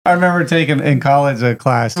I remember taking in college a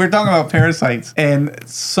class. We were talking about parasites and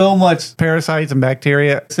so much parasites and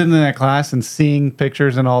bacteria. Sitting in that class and seeing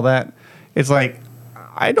pictures and all that, it's like,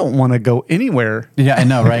 I don't want to go anywhere. Yeah, I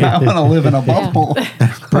know, right? I want to live in a bubble.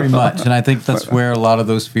 Pretty much. And I think that's where a lot of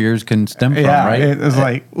those fears can stem from, Yeah, right? it's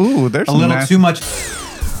like, ooh, there's a little too much.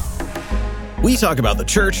 We talk about the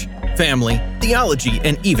church, family, theology,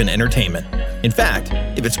 and even entertainment. In fact,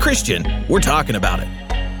 if it's Christian, we're talking about it.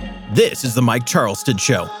 This is the Mike Charleston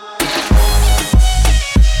Show.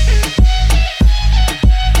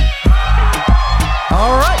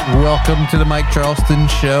 All right, welcome to the Mike Charleston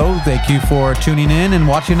Show. Thank you for tuning in and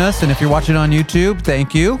watching us. And if you're watching on YouTube,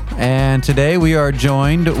 thank you. And today we are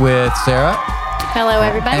joined with Sarah. Hello,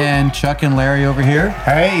 everybody. And Chuck and Larry over here.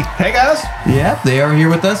 Hey guys. Yep, they are here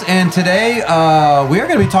with us. And today we are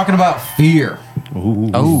going to be talking about fear.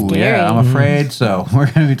 Ooh. Oh, Scary. yeah, I'm afraid so.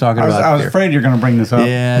 We're going to be talking about I was fear. afraid you're going to bring this up.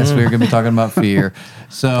 Yes, we're going to be talking about fear.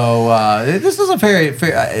 So this is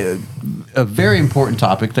a very important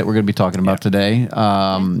topic that we're going to be talking about today,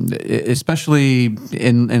 especially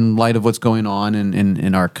in light of what's going on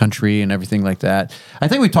in our country and everything like that. I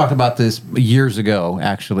think we talked about this years ago,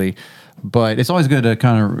 actually. But it's always good to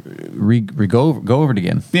kind of go over it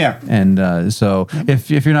again. Yeah. And so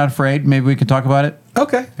if you're not afraid, maybe we can talk about it.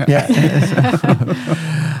 Okay. Yeah.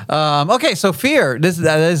 Okay, so fear.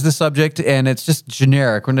 That is the subject, and it's just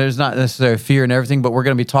generic. When there's not necessarily fear and everything, but we're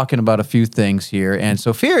going to be talking about a few things here. And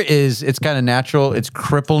so fear it's kind of natural, it's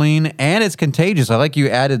crippling, and it's contagious. I like you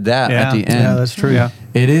added that at the end. Yeah, that's true. Yeah.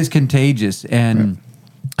 It is contagious, and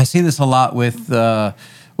I see this a lot with.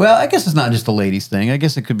 Well, I guess it's not just a ladies thing. I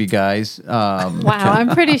guess it could be guys. Wow, I'm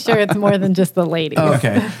pretty sure it's more than just the ladies.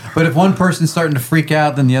 Okay. But if one person's starting to freak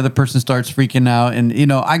out, then the other person starts freaking out. And,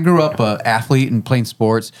 I grew up an athlete and playing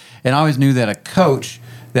sports, and I always knew that a coach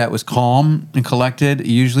that was calm and collected,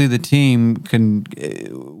 usually the team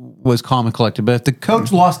was calm and collected. But if the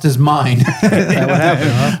coach lost his mind, That would happen,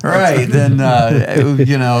 huh? right, then,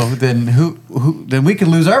 then we could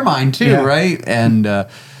lose our mind too, Yeah. right? And,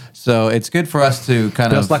 so it's good for us to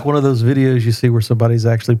kind That's of like one of those videos you see where somebody's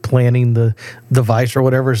actually planning the device or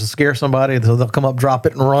whatever to scare somebody. So they'll come up, drop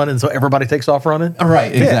it, and run, and so everybody takes off running.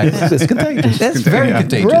 Right, exactly. Yeah, it's contagious. That's very Yeah.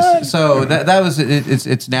 contagious. Right. So that was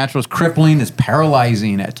it's natural. It's crippling. It's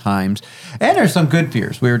paralyzing at times. And there's some good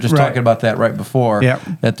fears. We were just Right. talking about that right before. Yep.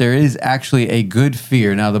 That there is actually a good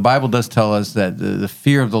fear. Now the Bible does tell us that the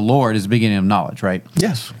fear of the Lord is the beginning of knowledge, right?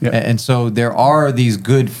 Yes. Yep. And so there are these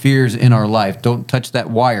good fears in our life. Don't touch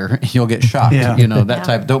that wire; you'll get shocked. Yeah. That Yeah.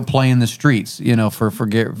 type. Don't play in the streets. For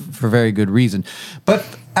very good reason. But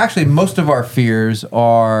actually, most of our fears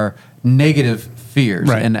are negative fears,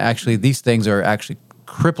 Right. and actually, these things are actually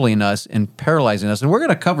crippling us and paralyzing us. And we're going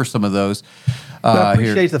to cover some of those. But I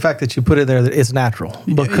Here. appreciate the fact that you put it there that it's natural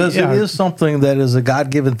because Yeah. it is something that is a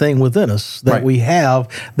God-given thing within us that Right. we have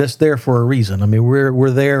that's there for a reason. I mean, we're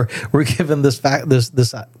there. We're given this fact,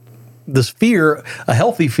 this fear, a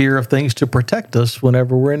healthy fear of things to protect us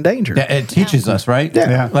whenever we're in danger. Yeah, it teaches us, right?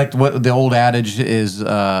 Yeah. Like what the old adage is: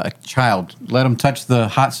 a child, let them touch the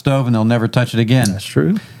hot stove, and they'll never touch it again. That's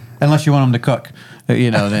true. Unless you want them to cook,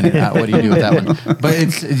 then what do you do with that one?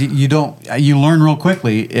 But you learn real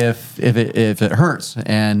quickly if it hurts.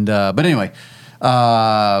 And but anyway,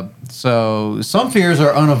 so some fears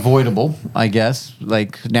are unavoidable, I guess,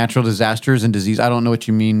 like natural disasters and disease. I don't know what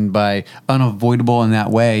you mean by unavoidable in that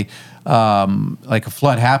way. Like a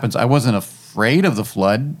flood happens. I wasn't afraid of the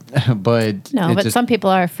flood, but No, but some people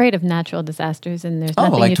are afraid of natural disasters, and there's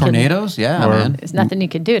nothing like you tornadoes, yeah, Or man. There's nothing you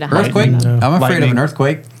could do to hide Earthquake. from them. I'm afraid of Lightning. an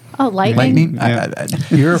earthquake. Oh, lightning. Lightning. Yeah.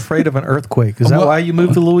 You're afraid of an earthquake. Is that Well, why you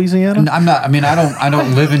moved to Louisiana? I'm not. I mean, I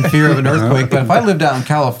don't live in fear of an earthquake. But if I lived out in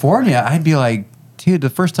California, I'd be like, dude, the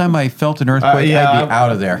first time I felt an earthquake, I'd be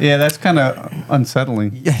out of there. Yeah, that's kind of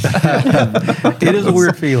unsettling. It is a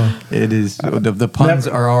weird feeling. It is. The puns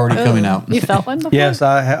are already coming out. You felt one before? Yes,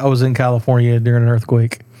 I was in California during an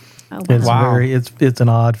earthquake. Oh, wow. It's Wow. it's an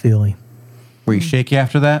odd feeling. Were you shaky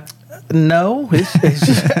after that? No, it's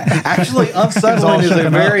just, actually unsettling is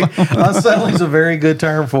a very good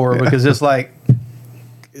term for it because it's like,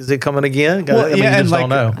 is it coming again? Well, you yeah, and just like- don't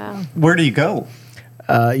know. Wow. Where do you go?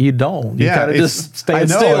 You don't. You kind of it's- just stand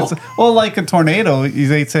still. Well, like a tornado,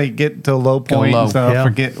 they say get to a low point low. and stuff, Yeah.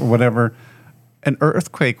 forget whatever. An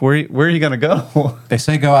earthquake, where are you going to go? They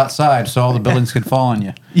say go outside so all the buildings could fall on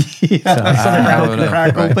you. Yeah, would know.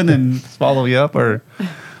 crack Right. open and swallow you up,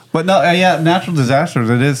 but no, natural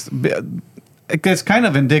disasters. It's kind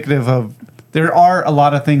of indicative of there are a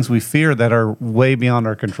lot of things we fear that are way beyond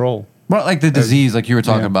our control. Well, like the disease, like you were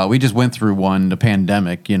talking about, we just went through one, the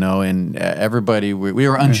pandemic, and everybody, we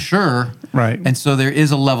were unsure. Right. And so there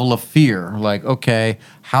is a level of fear, like, okay,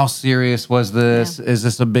 how serious was this? Yeah. Is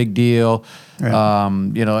this a big deal? Yeah.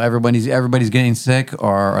 Everybody's getting sick,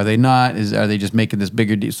 or are they not? Are they just making this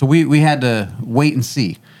bigger deal? So we had to wait and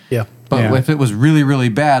see. Yeah. But Yeah. if it was really, really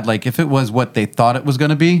bad, like if it was what they thought it was going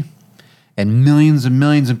to be, and millions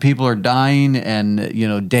of people are dying,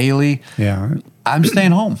 and daily, Yeah. I'm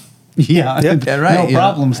staying home. Yeah. Yeah, right. No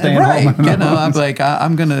problem staying home. I'm like,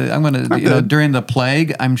 I'm gonna. During the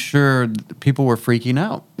plague, I'm sure people were freaking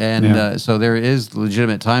out, and Yeah. so there is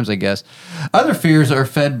legitimate times, I guess. Other fears are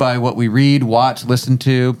fed by what we read, watch, listen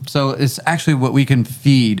to. So it's actually what we can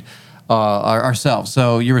feed ourselves.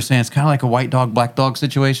 So you were saying it's kind of like a white dog, black dog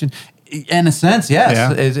situation. In a sense, yes.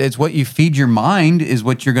 Yeah. It's what you feed your mind is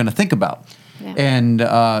what you're going to think about. Yeah. And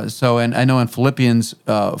and I know in Philippians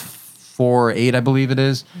 4:8, I believe it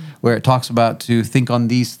is, where it talks about to think on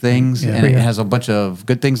these things, Yeah. and it Yeah. has a bunch of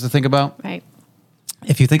good things to think about. Right.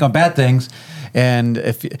 If you think on bad things, and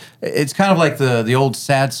it's kind of like the old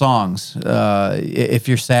sad songs. If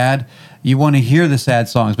you're sad, you want to hear the sad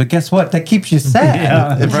songs, but guess what? That keeps you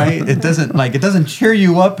sad, right? It doesn't cheer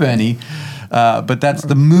you up any. But that's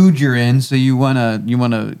the mood you're in, so you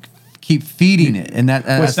wanna keep feeding it, and Which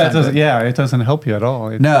that's that not doesn't. good. Yeah, it doesn't help you at all.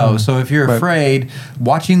 No, so if you're But- afraid,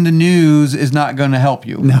 watching the news is not going to help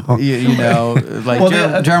you. No. you know, like Well,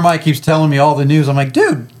 the- Jeremiah keeps telling me all the news. I'm like,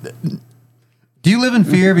 dude, do you live in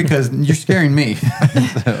fear? Because you're scaring me.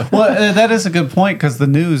 Well, that is a good point because the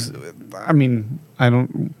news. I mean,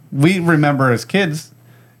 we remember as kids,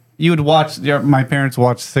 you would watch. My parents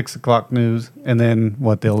watched 6 o'clock news, and then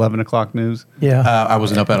the 11 o'clock news. Yeah. I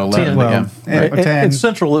wasn't up at 11. 10. but Well, yeah. In- in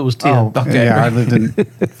Central, it was 10. Oh, Okay. yeah, I lived in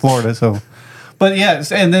Florida, so. But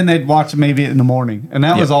yes, and then they'd watch maybe in the morning, and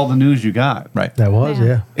that was Yeah. all the news you got. Right. That was,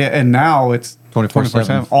 Yeah. yeah. And now it's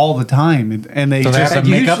 24/7 all the time, and they So they just have to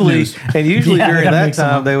make up news. And usually Yeah, during that that makes them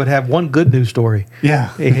time, up. they would have one good news story. yeah.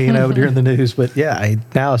 During the news. But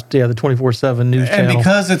now it's the 24/7 news And channel.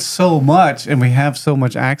 because it's so much, and we have so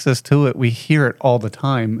much access to it, we hear it all the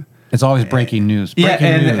time. It's always breaking news. Yeah,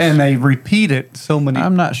 Breaking news. and they repeat it so many.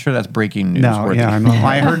 I'm not sure that's breaking news. No, yeah, I know.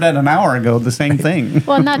 I heard that an hour ago. The same thing.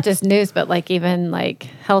 Well, not just news, but like even like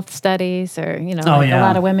health studies, or Oh, like yeah. a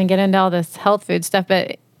lot of women get into all this health food stuff.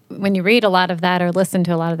 But when you read a lot of that or listen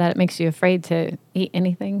to a lot of that, it makes you afraid to eat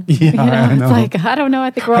anything. Yeah, I know. It's like, I don't know. I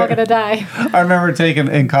think we're all gonna die. I remember taking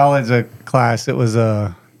in college a class. It was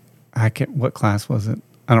what class was it?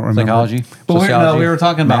 I don't remember. Psychology? But Sociology? we were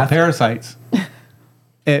talking about Math? parasites.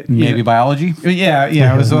 Maybe biology. Yeah,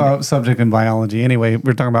 it was a subject in biology. Anyway, we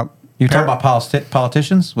were talking about You talking about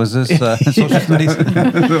politicians? Was this social studies?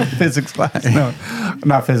 physics class. No,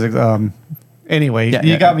 not physics. Anyway, Yeah,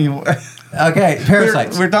 you yeah. got me. Okay,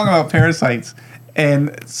 parasites. We're talking about parasites,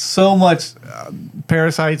 and so much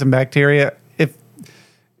parasites and bacteria. If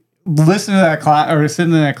listening to that class or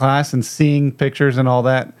sitting in that class and seeing pictures and all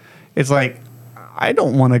that, it's like I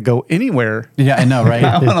don't want to go anywhere. Yeah, I know, right?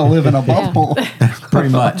 I want to live in a bubble. Pretty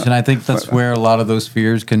much, and I think that's where a lot of those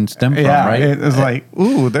fears can stem from, Yeah, right? it's like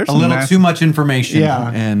ooh, there's a some little nasty- too much information,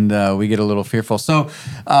 Yeah. and we get a little fearful. So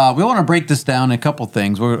we want to break this down in a couple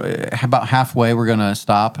things. We're about halfway. We're going to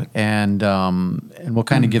stop, and we'll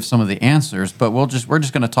kind of give some of the answers, but we're just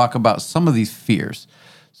going to talk about some of these fears.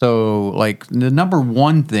 So, like the number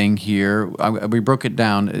one thing here, we broke it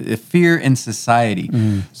down: fear in society.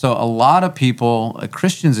 So, a lot of people,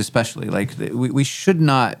 Christians especially, like we should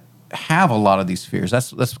not have a lot of these fears.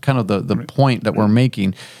 That's kind of the point that we're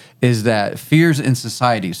making, is that fears in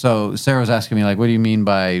society. So, Sarah was asking me, like, what do you mean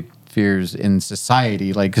by fears in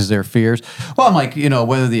society? Like, is there fears? Well, I'm like,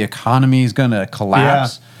 whether the economy is going to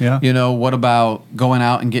collapse. Yeah. What about going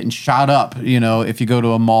out and getting shot up? If you go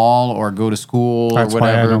to a mall or go to school That's or why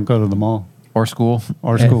I whatever, don't go to the mall or school,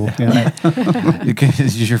 or school. Yeah.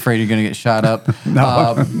 because you're afraid you're going to get shot up.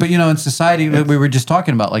 But in society, we were just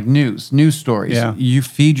talking about like news stories. Yeah. You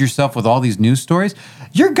feed yourself with all these news stories,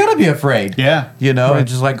 you're going to be afraid. Yeah. And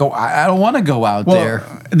just like I don't want to go out there.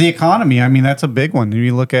 The economy, I mean, that's a big one.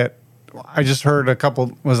 You look at, I just heard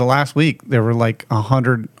was it last week? There were like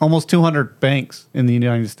 100, almost 200 banks in the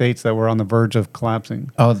United States that were on the verge of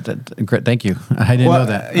collapsing. Oh, great! Thank you. I didn't know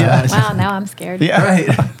that. Yeah. Wow, now I'm scared. Yeah. Right.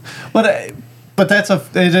 But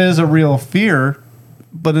it is a real fear.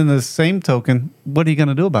 But in the same token, what are you going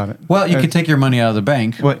to do about it? Well, you could take your money out of the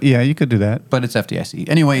bank, Yeah, you could do that. but it's FDIC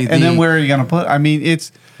anyway. And then where are you going to put? I mean,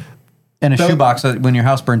 it's in a Those- shoebox, when your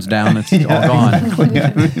house burns down, it's all gone.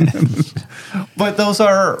 But those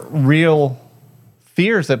are real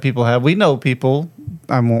fears that people have. We know people,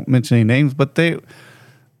 I won't mention any names, but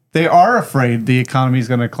they are afraid the economy is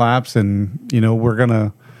going to collapse, and we're going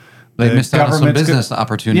to. They missed out on some government's business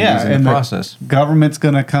opportunities in the process. Government's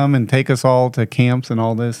going to come and take us all to camps and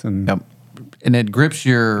all this, and Yep. And it grips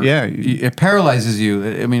it paralyzes you.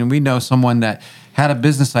 I mean, we know someone that had a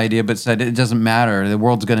business idea but said it doesn't matter, the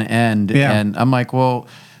world's going to end. Yeah. And I'm like, well,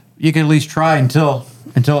 you can at least try until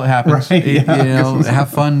it happens. Right, yeah.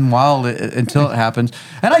 Have fun until it happens.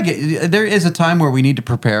 And I get there is a time where we need to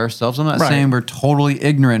prepare ourselves. I'm not Right. saying we're totally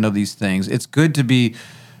ignorant of these things. It's good to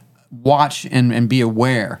watch and be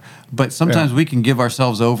aware, but sometimes we can give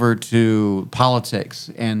ourselves over to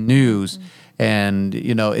politics and news. And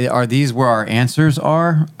are these where our answers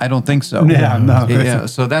are? I don't think so. Yeah, no. Yeah,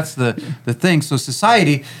 so that's the thing. So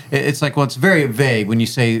society, it's like, well, it's very vague when you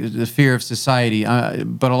say the fear of society.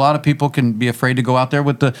 But a lot of people can be afraid to go out there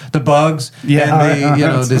with the bugs and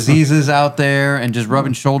the diseases out there and just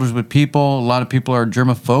rubbing shoulders with people. A lot of people are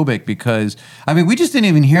germophobic because we just didn't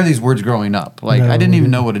even hear these words growing up. Like I didn't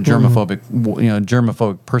even know what a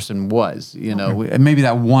germophobic person was. Maybe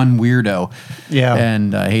that one weirdo. Yeah.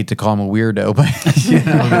 And I hate to call him a weirdo. But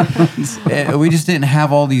we just didn't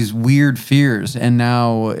have all these weird fears, and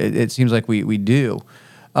now it seems like we do.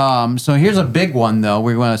 So here's a big one, though.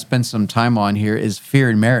 We want to spend some time on here is fear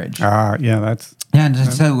in marriage. That's And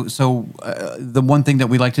so the one thing that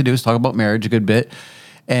we like to do is talk about marriage a good bit.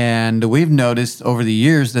 And we've noticed over the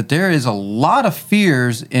years that there is a lot of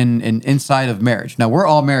fears inside of marriage. Now, we're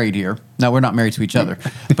all married here. Now, we're not married to each other,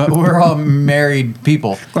 but we're all married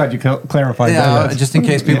people. glad you clarified that. Just in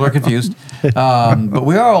case people are confused. But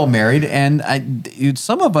we are all married, and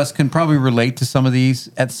some of us can probably relate to some of these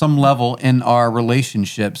at some level in our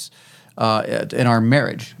relationships, in our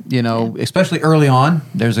marriage. Especially early on,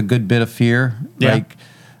 there's a good bit of fear. Yeah. Like,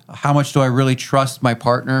 how much do I really trust my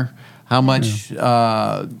partner? How much,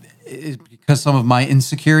 because some of my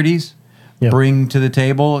insecurities bring to the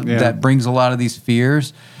table, that brings a lot of these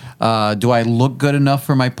fears. Do I look good enough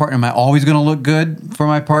for my partner? Am I always going to look good for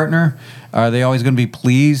my partner? Are they always going to be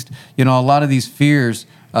pleased? A lot of these fears.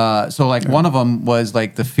 One of them was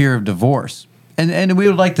like the fear of divorce. And we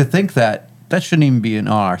would like to think that shouldn't even be in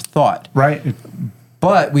our thought. Right.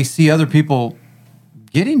 But we see other people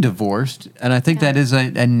getting divorced, and I think that is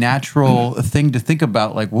a natural thing to think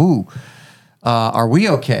about. Like, woo, are we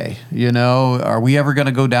okay? Are we ever going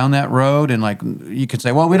to go down that road? And like, you could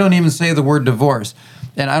say, well, we don't even say the word divorce,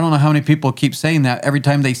 and I don't know how many people keep saying that every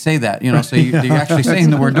time they say that. So you're actually saying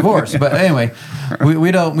the word divorce. But anyway,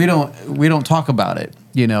 we don't talk about it.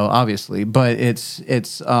 Obviously, but it's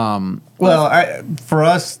for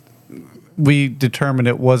us. We determined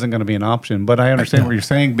it wasn't going to be an option, but I understand what you're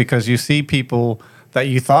saying because you see people that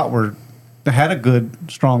you thought had a good,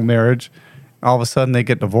 strong marriage. All of a sudden, they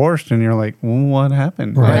get divorced, and you're like, "What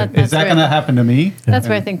happened? Right. Is that going to happen to me?" That's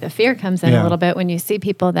where I think the fear comes in a little bit when you see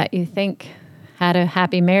people that you think had a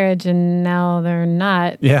happy marriage and now they're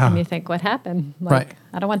not. Yeah. And you think, what happened? Right.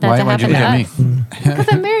 I don't want that to happen to us. Because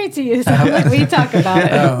I'm married to you. So we talk about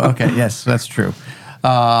it. Oh, okay. Yes, that's true.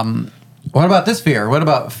 What about this fear? What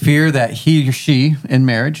about fear that he or she in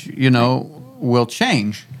marriage, will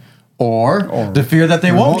change? Or the fear that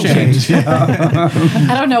they won't change.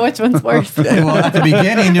 I don't know which one's worse. Well, at the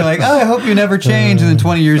beginning, you're like, oh, I hope you never change. And then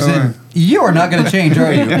 20 years in, you are not going to change,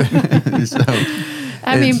 are you?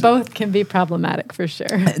 I mean, both can be problematic for sure.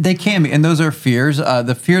 They can be. And those are fears.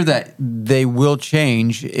 The fear that they will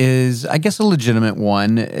change is, I guess, a legitimate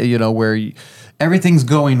one, where everything's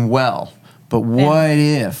going well. But what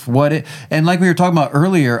if? And like we were talking about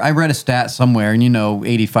earlier, I read a stat somewhere, and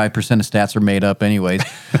 85% of stats are made up anyways.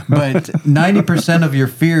 But 90% of your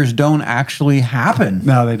fears don't actually happen.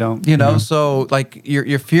 No, they don't. So like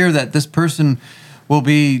your fear that this person will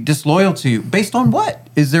be disloyal to you based on what?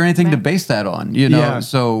 Is there anything to base that on?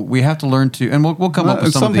 So we have to learn to, and we'll come up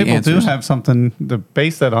with some of the answers. Some people do have something to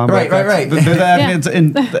base that on. Right.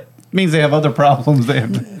 That means they have other problems.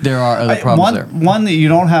 There are other problems there. One that you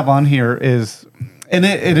don't have on here is, and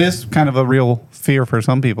it is kind of a real fear for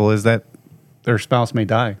some people, is that their spouse may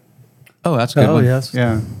die. Oh, that's a good one. Yes.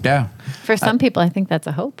 Yeah. For some people, I think that's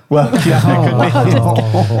a hope. Well, Oh,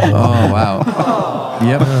 wow.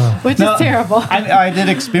 Yep. Which is terrible. I did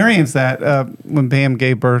experience that when Pam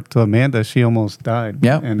gave birth to Amanda. She almost died.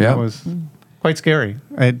 Yep, And yep. that was quite scary.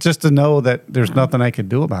 Just to know that there's nothing I could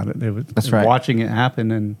do about it. That's right. Watching it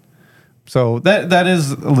happen, and so that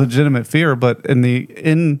is a legitimate fear. But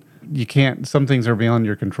you can't. Some things are beyond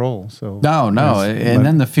your control. So No. And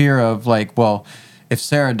then the fear of like, well, if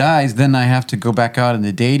Sarah dies, then I have to go back out in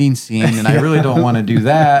the dating scene, and I really don't want to do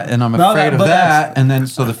that, and I'm afraid of that. And then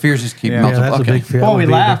so the fears just keep melting. That's a big fear. Well, we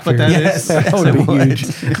laugh, but that would be huge.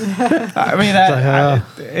 I mean,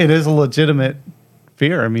 it is a legitimate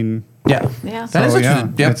fear. I mean, Yeah. Yeah. That is So, yeah,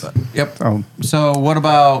 interesting. Yep. oh. So what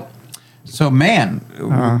about man?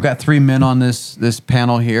 We've got 3 men on this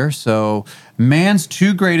panel here. So man's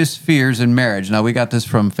 2 greatest fears in marriage. Now we got this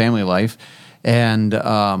from Family Life. And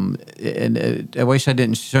I wish I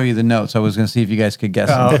didn't show you the notes. I was going to see if you guys could guess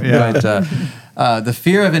them. yeah. But the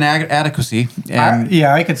fear of inadequacy. And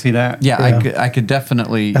I could see that. I could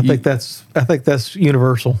definitely. I think that's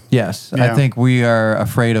universal. Yes, Yeah. I think we are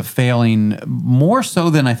afraid of failing more so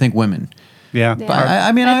than I think women. Yeah. Yeah. But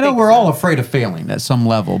I mean, I know think we're so. all afraid of failing at some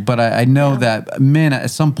level, but I know that men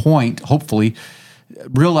at some point, hopefully,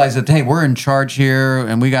 realize that hey, we're in charge here,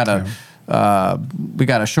 and we gotta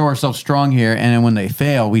show ourselves strong here. And then when they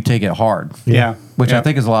fail, we take it hard. Yeah. Which I Yeah.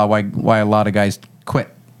 think is a lot why a lot of guys quit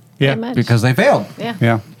Yeah. Pretty much. because they failed. Yeah.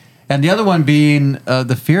 Yeah. And the other one being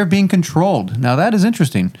the fear of being controlled. Now that is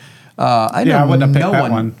interesting. I know I wouldn't have picked no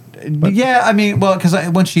that one. one. Yeah, I mean, well, because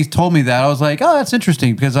when she told me that, I was like, "Oh, that's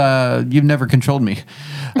interesting," because you've never controlled me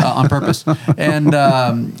on purpose, and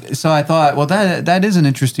so I thought, well, that is an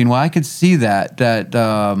interesting one. I could see that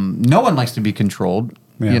no one likes to be controlled,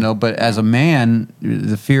 Yeah. but as a man,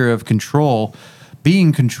 the fear of control,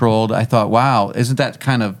 being controlled, I thought, wow, isn't that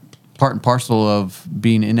kind of part and parcel of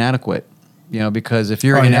being inadequate? Because if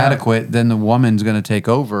you're Oh, yeah. inadequate, then the woman's going to take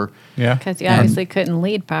over. Yeah. Because you obviously couldn't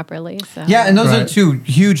lead properly. So. Yeah, and those are Right. 2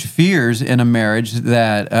 huge fears in a marriage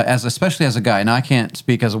that, especially as a guy. Now I can't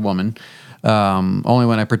speak as a woman, only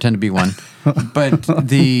when I pretend to be one. But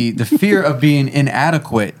the fear of being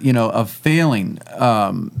inadequate, of failing.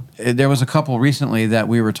 There was a couple recently that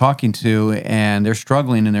we were talking to, and they're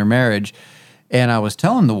struggling in their marriage. And I was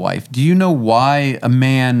telling the wife, "Do you know why a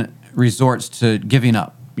man resorts to giving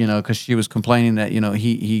up?" Because she was complaining that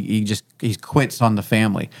he quits on the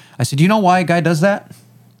family. I said, "Do you know why a guy does that?"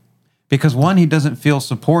 Because one, he doesn't feel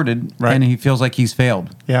supported, Right. and he feels like he's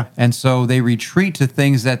failed. Yeah. And so they retreat to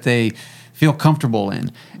things that they feel comfortable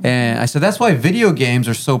in. And I said that's why video games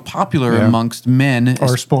are so popular Yeah. amongst men.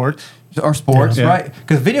 Or sports. Or sports, Yeah. right?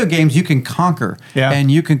 Because video games you can conquer, Yeah. and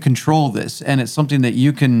you can control this, and it's something that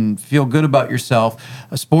you can feel good about yourself.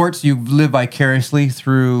 Sports, you live vicariously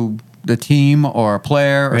through the team or a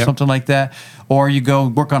player or Yep. something like that, or you go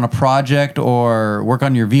work on a project or work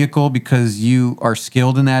on your vehicle because you are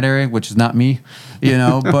skilled in that area, which is not me,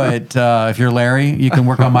 But if you're Larry, you can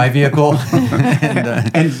work on my vehicle.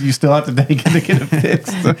 And you still have to take it to get it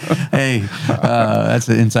fixed. Hey, that's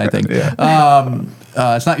an inside thing.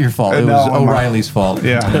 It's not your fault. It No, was I'm not. O'Reilly's fault.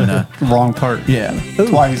 Yeah. And, Wrong part. yeah.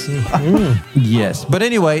 Twice. Yes. But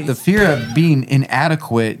anyway, the fear of being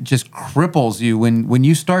inadequate just cripples you when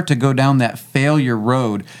you start to go down that failure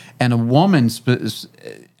road and a woman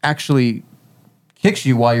actually kicks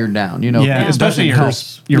you while you're down, Yeah, especially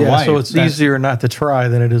doesn't your Yeah, wife. so it's That's- easier not to try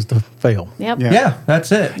than it is to fail. Yep. Yeah. Yeah,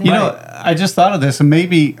 that's it. You know, I just thought of this, and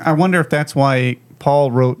maybe I wonder if that's why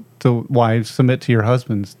Paul wrote to wives, submit to your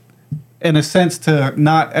husbands, in a sense, to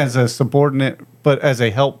not as a subordinate, but as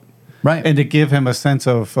a help, Right. and to give him a sense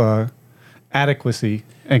of adequacy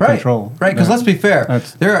and control. Right, because let's be fair.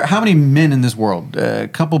 That's- There are how many men in this world? A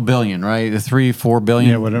couple billion, right? 3-4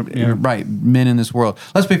 billion. Yeah, whatever, yeah. Right, men in this world.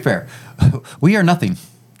 Let's be fair. We are nothing.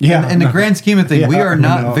 Yeah, In the no. grand scheme of things, we Yeah, are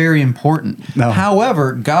not no. very important. No.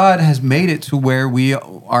 However, God has made it to where we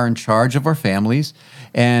are in charge of our families,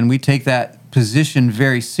 and we take that position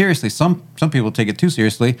very seriously. Some people take it too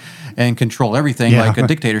seriously and control everything Yeah. like a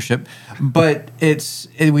dictatorship. But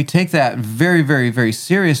we take that very, very, very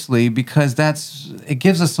seriously because it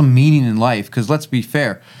gives us some meaning in life. Because let's be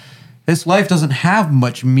fair, this life doesn't have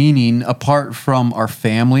much meaning apart from our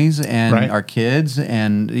families and Right. our kids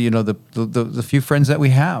and the few friends that we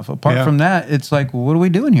have. Apart Yeah. from that, it's like, what are we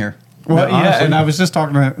doing here? Well, yeah, Honestly. and I was just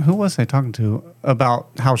talking to, who was I talking to about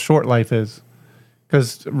how short life is?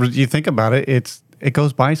 Because you think about it, it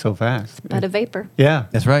goes by so fast. But a vapor. Yeah.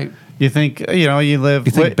 That's right. You think, you live.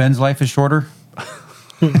 You think Ben's life is shorter?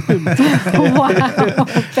 Wow.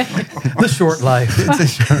 The short life. It's a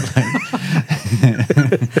short life.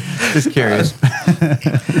 Just curious.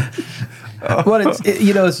 Well,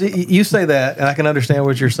 you say that, and I can understand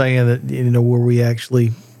what you're saying. That where we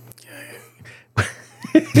actually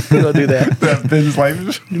don't do that. Ben's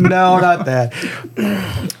life. No, not that.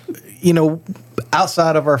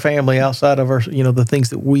 Outside of our family, outside of our, the things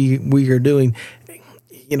that we are doing,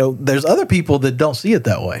 there's other people that don't see it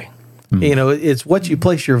that way. It's what you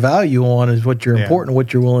place your value on is what you're Yeah. important,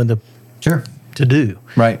 what you're willing to to do.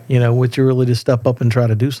 Right. Which you really to step up and try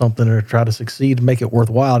to do something or try to succeed and make it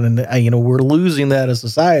worthwhile. And, we're losing that as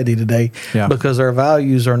society today because our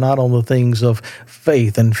values are not on the things of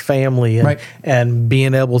faith and family and, and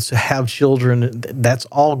being able to have children. That's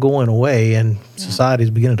all going away, and society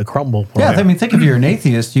is beginning to crumble. Yeah, I mean, think if you're an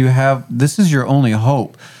atheist, this is your only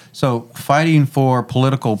hope. So fighting for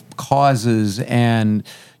political causes and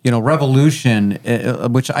revolution,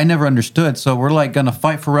 which I never understood. So we're like going to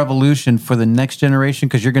fight for revolution for the next generation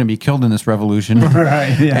because you're going to be killed in this revolution.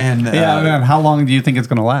 Right. Yeah. And how long do you think it's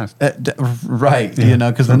going to last? Right. Yeah.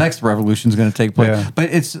 Because the next revolution is going to take place. Yeah. But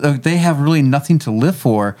it's they have really nothing to live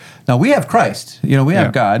for. Now we have Christ. We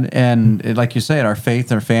have God, and like you said, our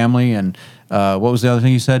faith, our family, and what was the other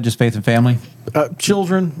thing you said? Just faith and family.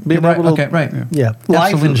 Children, being able to, life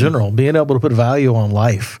Absolutely. In general, being able to put value on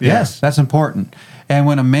life. Yes, that's important. And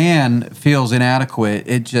when a man feels inadequate,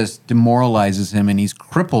 it just demoralizes him, and he's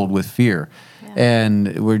crippled with fear. Yeah.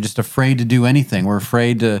 And we're just afraid to do anything. We're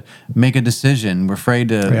afraid to make a decision. We're afraid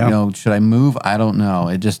to, should I move? I don't know.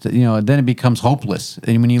 It just, then it becomes hopeless.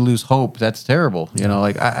 And when you lose hope, that's terrible.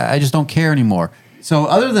 I just don't care anymore. So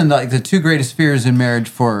other than like the two greatest fears in marriage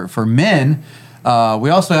for men, we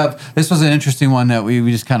also have, this was an interesting one that we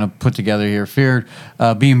just kind of put together here, fear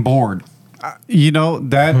being bored.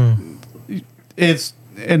 It's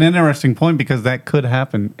an interesting point because that could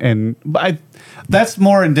happen. That's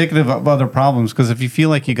more indicative of other problems, because if you feel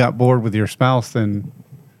like you got bored with your spouse, then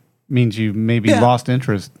means you maybe lost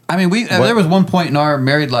interest. I mean, there was one point in our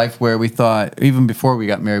married life where we thought, even before we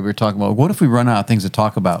got married, we were talking about, what if we run out of things to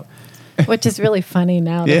talk about? Which is really funny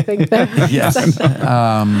now to think that. Yes.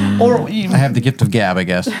 Or I have the gift of gab, I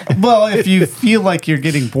guess. Well, if you feel like you're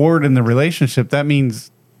getting bored in the relationship, that means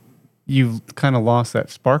you've kind of lost that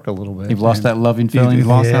spark a little bit. You've lost that loving feeling. You've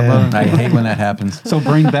lost that love. I hate when that happens. So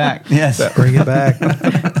bring back. Yes. Bring it back.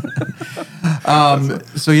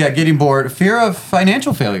 Getting bored. Fear of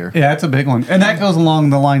financial failure. Yeah, that's a big one. And that goes along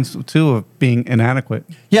the lines, too, of being inadequate.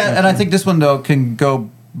 Yeah, and I think this one, though, can go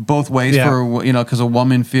both ways for, because a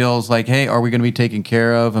woman feels like, hey, are we going to be taken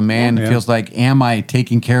care of? A man feels like, am I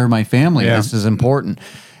taking care of my family? Yeah. This is important.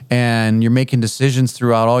 And you're making decisions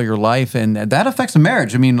throughout all your life, and that affects a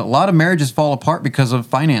marriage. I mean, a lot of marriages fall apart because of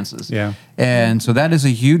finances. Yeah. And so that is a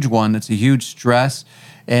huge one. It's a huge stress.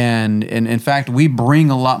 And in fact, we bring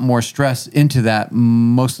a lot more stress into that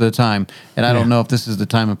most of the time. And I don't know if this is the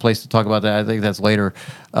time and place to talk about that. I think that's later.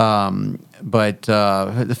 But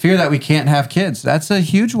the fear that we can't have kids, that's a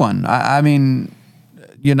huge one. I mean,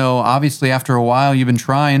 obviously after a while you've been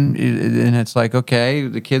trying, and it's like, okay,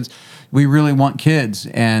 the kids... We really want kids,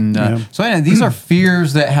 and so anyway, these are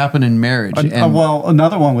fears that happen in marriage. Well,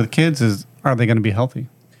 another one with kids is, are they going to be healthy?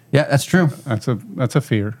 Yeah, that's true. That's a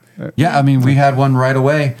fear. Yeah, I mean, we had one right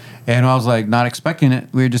away, and I was like, not expecting it.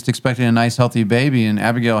 We were just expecting a nice, healthy baby, and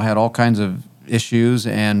Abigail had all kinds of issues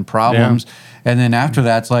and problems, and then after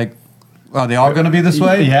that, it's like, are they all going to be this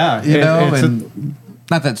way? Yeah,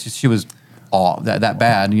 not that she was all that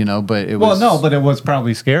bad, but it was... Well, no, but it was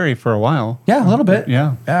probably scary for a while. Yeah, a little bit.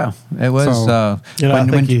 Yeah. It was... we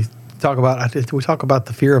talk about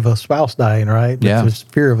the fear of a spouse dying, right? Yeah. There's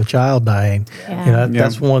fear of a child dying. Yeah.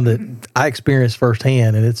 That's one that I experienced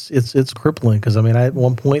firsthand, and it's crippling, because, I mean, at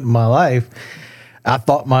one point in my life, I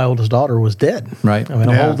thought my oldest daughter was dead. Right. I mean,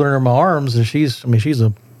 I'm holding her in my arms, and she's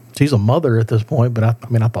a mother at this point, but I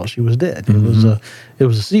thought she was dead. Mm-hmm. It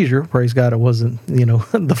was a seizure. Praise God, it wasn't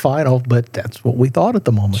the final, but that's what we thought at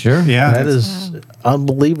the moment. Sure, yeah, that is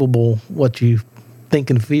unbelievable what you think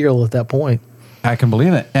and feel at that point. I can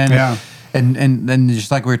believe it, and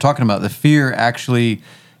just like we were talking about, the fear actually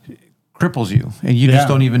cripples you, and you just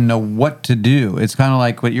don't even know what to do. It's kind of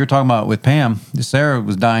like what you're talking about with Pam. Sarah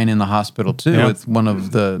was dying in the hospital too with one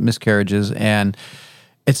of the miscarriages, and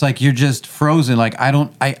it's like you're just frozen. Like I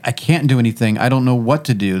can't do anything. I don't know what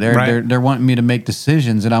to do. They're wanting me to make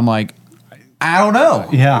decisions, and I'm like, I don't know.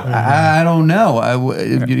 Yeah, I don't know.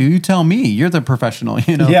 You tell me. You're the professional.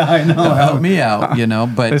 Yeah, I know. Help me out.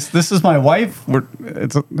 But this is my wife.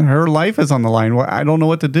 Her life is on the line. I don't know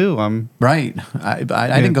what to do. Right.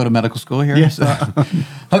 I didn't go to medical school here. Yes.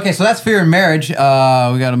 Okay, so that's fear in marriage. We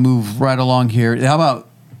got to move right along here. How about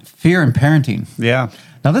fear in parenting? Yeah.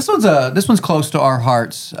 Now this one's close to our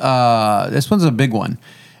hearts. This one's a big one,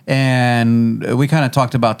 and we kind of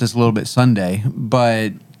talked about this a little bit Sunday.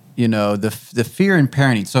 But the fear in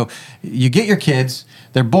parenting. So you get your kids,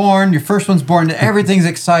 they're born. Your first one's born. Everything's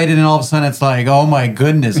excited, and all of a sudden it's like, oh my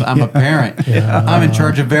goodness, I'm a parent. I'm in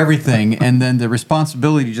charge of everything, and then the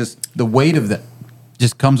responsibility, the weight of that,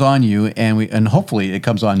 just comes on you, and hopefully it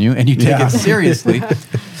comes on you, and you take it seriously.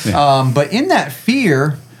 But in that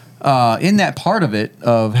fear. in that part of it,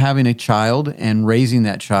 of having a child and raising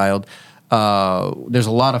that child, there's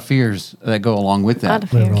a lot of fears that go along with that. A lot of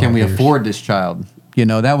fears. Can we afford this child?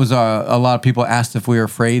 That was a lot of people asked if we were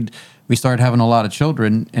afraid. We started having a lot of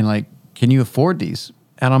children, and like, can you afford these?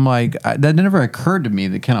 And I'm like, that never occurred to me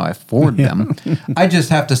that can I afford them? I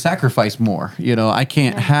just have to sacrifice more. I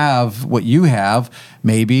can't have what you have,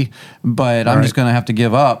 maybe, but I'm just going to have to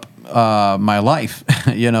give up my life,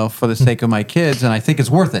 for the sake of my kids. And I think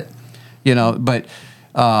it's worth it, but,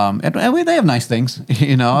 and they have nice things,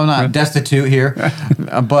 I'm not destitute here,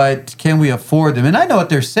 but can we afford them? And I know what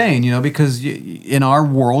they're saying, because in our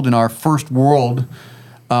world, in our first world,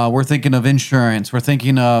 we're thinking of insurance. We're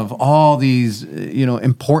thinking of all these,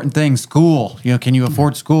 important things. School. Can you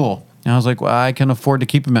afford school? And I was like, well, I can afford to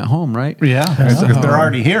keep them at home, right? Yeah, because they're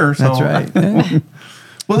already here. So. That's right. Yeah.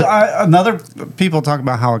 Well, another people talk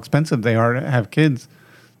about how expensive they are to have kids,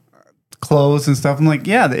 clothes and stuff. I'm like,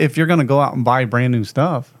 yeah, if you're going to go out and buy brand new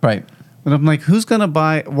stuff, right? But I'm like, who's going to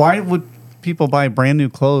buy? Why would people buy brand new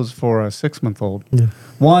clothes for a 6-month-old? Yeah.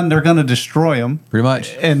 One, they're going to destroy them pretty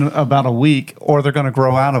much in about a week, or they're going to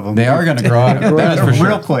grow out of them. They are going to grow out of them. That is for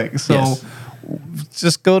real quick. So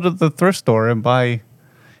just go to the thrift store and buy.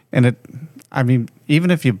 And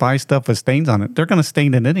even if you buy stuff with stains on it, they're going to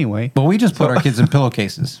stain it anyway. Well, we just put our kids in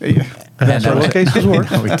pillowcases. That's how pillowcases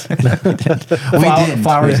work. We did.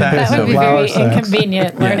 Flower That would be very sacks.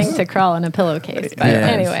 inconvenient learning to crawl in a pillowcase. But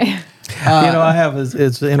anyway.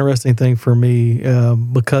 It's an interesting thing for me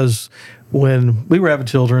because when we were having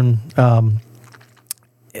children, and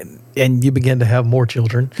you begin to have more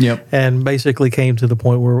children, and basically came to the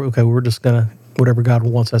point where, okay, we're just going to, whatever God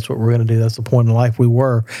wants, that's what we're going to do. That's the point in life we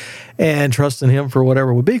were, and trusting Him for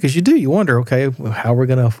whatever it would be. Because you wonder, okay, how are we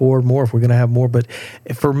going to afford more if we're going to have more? But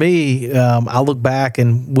for me, I look back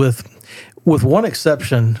and with one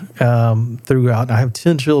exception, throughout, I have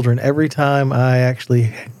 10 children. Every time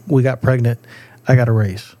we got pregnant, I got a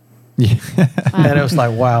raise. Yeah. And it was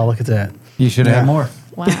like, wow, look at that. You should have had more.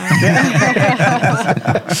 Wow.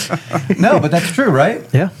 No, but that's true, right?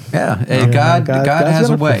 Yeah. Yeah. Hey, God has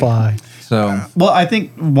a way. Provide. So, well, I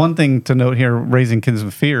think one thing to note here, raising kids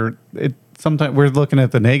with fear, sometimes we're looking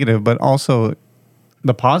at the negative, but also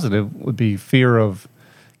the positive would be fear of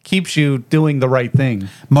keeps you doing the right thing.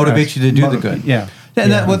 Motivates you to do the good. Yeah.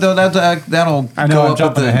 And that'll I know I'm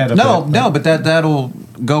jumping ahead of it. But that'll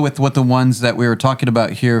go with what the ones that we were talking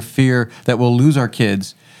about here, fear that we'll lose our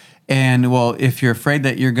kids. And, well, if you're afraid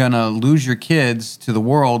that you're going to lose your kids to the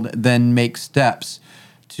world, then make steps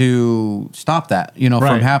to stop that,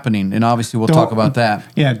 from happening. And obviously we'll talk about that.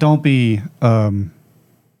 Yeah, don't be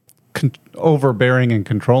overbearing and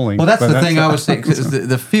controlling. Well, that's the thing I was saying.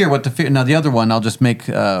 The fear, now the other one, I'll just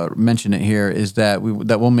mention it here, is that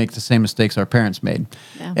we'll make the same mistakes our parents made.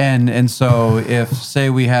 Yeah. And so if, say,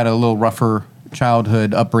 we had a little rougher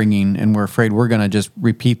childhood upbringing and we're afraid we're going to just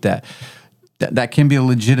repeat that. That can be a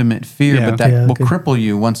legitimate fear, but that will cripple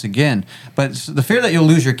you once again. But the fear that you'll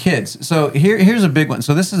lose your kids. So here's a big one.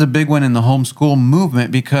 So this is a big one in the homeschool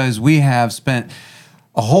movement because we have spent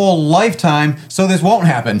a whole lifetime so this won't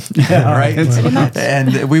happen. Yeah, right?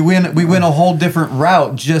 And we went a whole different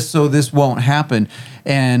route just so this won't happen.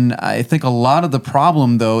 And I think a lot of the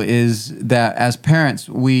problem, though, is that as parents,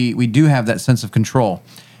 we do have that sense of control.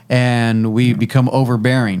 And we become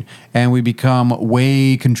overbearing, and we become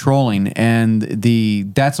way controlling, and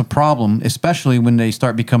that's a problem, especially when they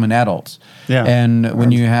start becoming adults. Yeah. And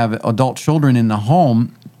when you have adult children in the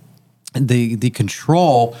home, the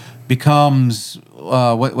control becomes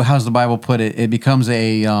how's the Bible put it? It becomes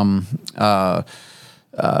I'm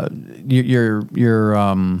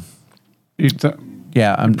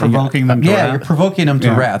provoking them to wrath. Yeah, you're provoking them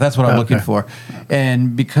to wrath. That's what I'm looking for.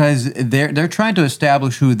 And because they're trying to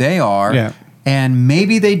establish who they are, and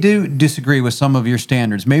maybe they do disagree with some of your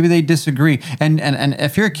standards. Maybe they disagree. And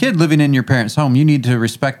if you're a kid living in your parents' home, you need to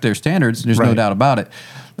respect their standards. There's no doubt about it.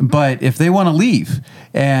 But if they want to leave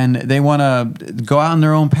and they want to go out on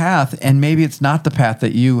their own path, and maybe it's not the path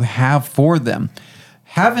that you have for them,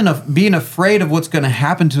 being afraid of what's going to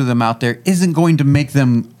happen to them out there isn't going to make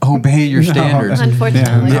them obey your standards.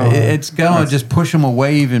 Unfortunately, it's going to just push them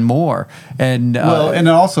away even more. And and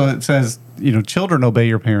also it says children obey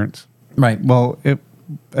your parents. Right. Well,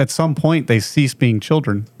 at some point they cease being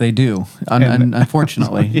children. They do,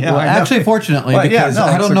 unfortunately. Yeah, well, actually, fortunately, because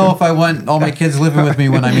I don't know if I want all my kids living with me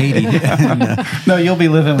when I'm 80. No, you'll be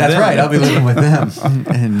living with them. That's right. I'll be living with them.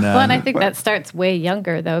 And I think that starts way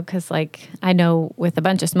younger, though, because, like, I know with a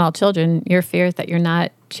bunch of small children, your fear is that you're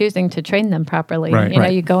not choosing to train them properly. Right. You know,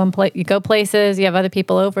 you go places, you have other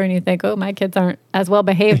people over, and you think, oh, my kids aren't as well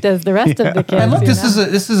behaved as the rest of the kids. And look, this is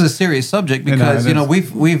a serious subject because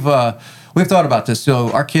we've thought about this.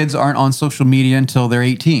 So our kids aren't on social media until they're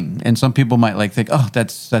 18, and some people might think, oh,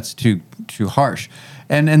 that's too harsh.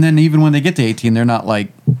 And then even when they get to 18, they're not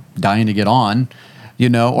like dying to get on,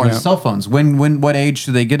 or cell phones. What age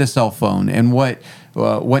should they get a cell phone, and what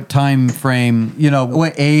time frame,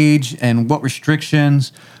 what age and what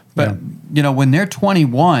restrictions. But when they're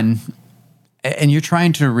 21 and you're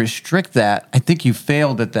trying to restrict that, I think you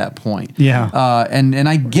failed at that point. Yeah. And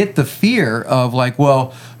I get the fear of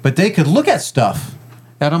but they could look at stuff.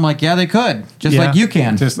 And I'm like, yeah, they could, just like you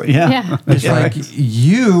can. Just like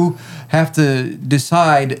you have to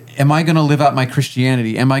decide, am I going to live out my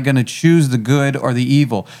Christianity? Am I going to choose the good or the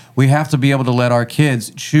evil? We have to be able to let our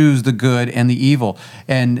kids choose the good and the evil.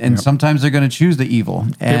 And sometimes they're going to choose the evil.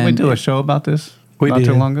 Didn't we do a show about this not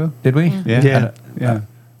too long ago? Did we? Yeah.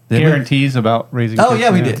 Guarantees about raising kids. Oh,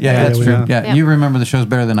 yeah, we did. Yeah, that's true. Yeah. You remember the shows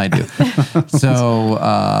better than I do. So,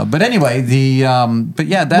 but anyway,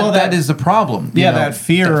 that is the problem. Yeah, that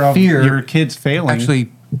fear of your kids failing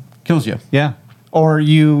actually kills you. Yeah. Or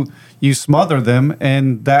you smother them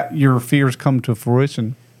and that your fears come to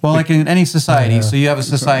fruition. Well, like in any society, so you have a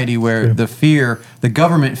society where the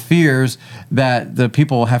government fears that the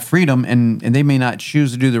people have freedom and they may not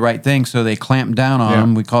choose to do the right thing, so they clamp down on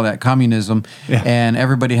them. We call that communism. Yeah. And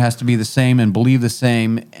everybody has to be the same and believe the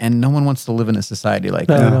same, and no one wants to live in a society like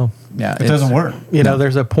that. No. Yeah, it doesn't work.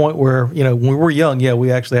 There's a point where, when we were young,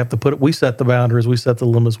 we actually have to we set the boundaries, we set the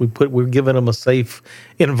limits, we're giving them a safe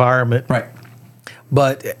environment. Right.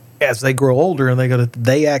 But as they grow older and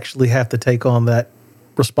they actually have to take on that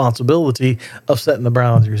responsibility of setting the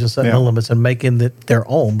boundaries and setting the limits and making it their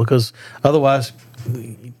own, because otherwise,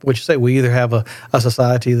 what you say, we either have a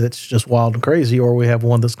society that's just wild and crazy, or we have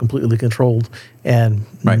one that's completely controlled and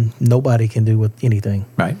nobody can do with anything.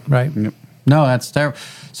 Right. Yep. No, that's terrible.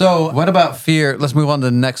 So what about fear? Let's move on to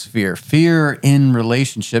the next fear. Fear in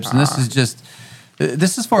relationships. And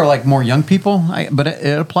this is for more young people, but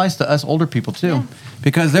it applies to us older people too. Yeah.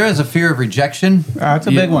 Because there is a fear of rejection. That's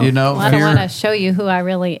a big one. I don't want to show you who I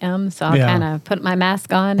really am, so I'll kind of put my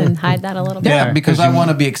mask on and hide that a little bit. Yeah, because I want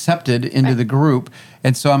to be accepted into the group,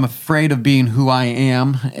 and so I'm afraid of being who I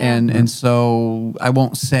am, and so I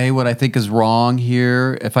won't say what I think is wrong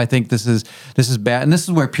here if I think this is bad, and this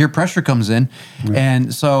is where peer pressure comes in. Right.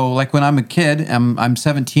 And so, like when I'm a kid, I'm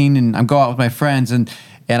 17 and I'm going out with my friends and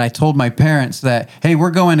I told my parents that, hey,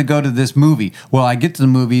 we're going to go to this movie. Well, I get to the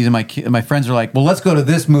movies and my friends are like, well, let's go to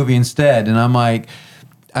this movie instead. And I'm like,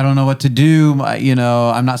 I don't know what to do.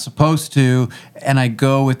 I'm not supposed to. And I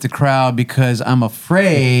go with the crowd because I'm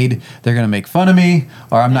afraid they're going to make fun of me,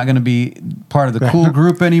 or I'm not going to be part of the cool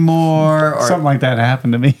group anymore. Or something like that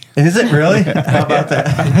happened to me. Is it really? How about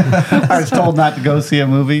that? I was told not to go see a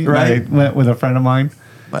movie. Right. I went with a friend of mine.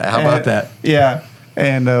 How about that? Yeah.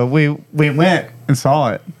 And we went and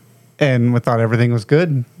saw it, and we thought everything was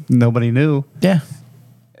good. Nobody knew. Yeah.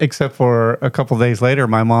 Except for a couple of days later,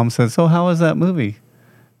 my mom said, "So how was that movie?"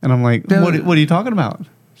 And I'm like, "What are you talking about?"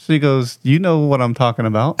 She goes, "You know what I'm talking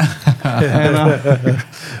about." And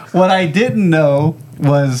what I didn't know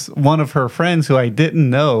was one of her friends who I didn't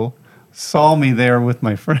know saw me there with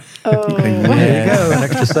my friend. Oh, there you go. An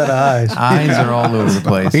extra set of eyes. Eyes are all over the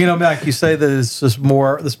place. Mac, you say that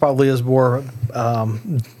this probably is more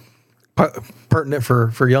pertinent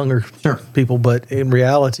for younger people, but in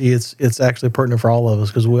reality, it's actually pertinent for all of us,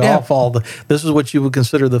 because we all fall. This is what you would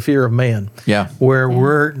consider the fear of man. Yeah. Where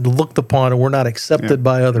we're looked upon and we're not accepted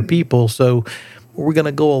by other people. So we're going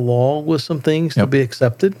to go along with some things to be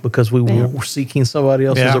accepted because we're seeking somebody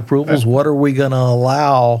else's approvals. What are we going to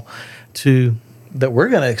allow that we're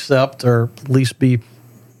going to accept, or at least be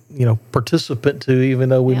participant to, even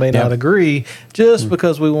though we may not agree, just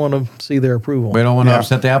because we want to see their approval. We don't want to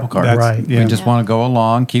upset the apple cart. Right. We just want to go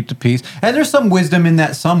along, keep the peace. And there's some wisdom in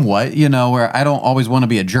that somewhat, where I don't always want to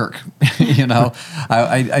be a jerk.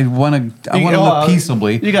 I want to live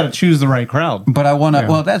peaceably. You got to choose the right crowd. But I want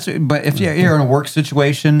to, but if you're in a work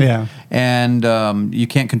situation and you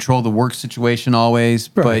can't control the work situation always,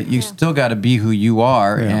 but you still got to be who you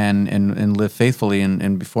are and live faithfully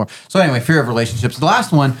and before. So anyway, fear of relationships. The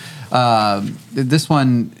last one, this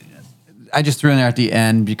one, I just threw in there at the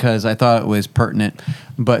end because I thought it was pertinent.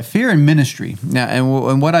 But fear in ministry. Now,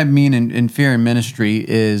 and what I mean in fear in ministry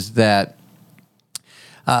is that,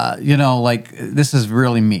 like this is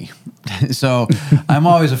really me. So I'm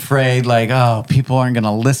always afraid, like, oh, people aren't going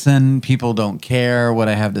to listen. People don't care what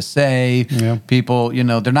I have to say. Yeah. People,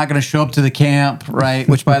 they're not going to show up to the camp, right?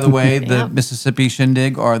 Which, by the way, the Mississippi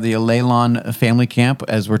Shindig, or the Leylon Family Camp,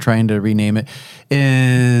 as we're trying to rename it,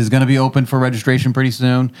 is going to be open for registration pretty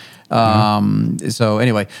soon. So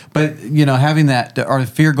anyway, but, having that, or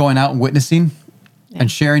fear going out and witnessing and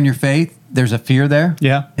sharing your faith, there's a fear there.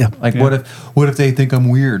 Yeah. Like, what if they think I'm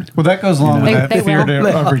weird? Well, that goes along with that fear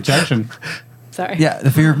of rejection. Sorry. Yeah, the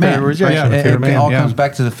fear of man. It all comes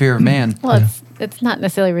back to the fear of man. Well, it's not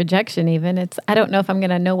necessarily rejection even. It's, I don't know if I'm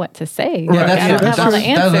going to know what to say. Right. I don't have all the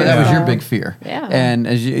answers. That was your big fear. Yeah. And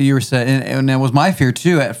as you were saying, and that was my fear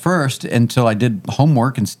too at first, until I did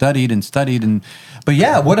homework and studied. But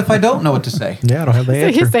yeah, what if I don't know what to say? Yeah, I don't have the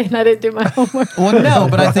answer. So you're saying I didn't do my homework? Well, no,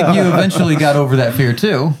 but I think you eventually got over that fear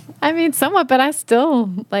too. I mean, somewhat, but I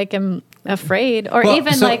still am afraid. Or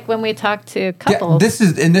like when we talk to couples.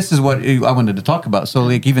 Yeah, this is what I wanted to talk about. So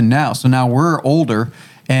like even now, now we're older,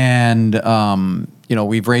 and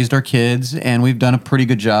we've raised our kids, and we've done a pretty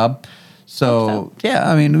good job. So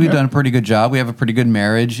yeah, I mean, we've done a pretty good job. We have a pretty good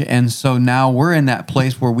marriage, and so now we're in that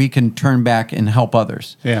place where we can turn back and help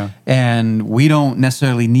others. Yeah, and we don't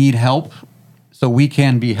necessarily need help, so we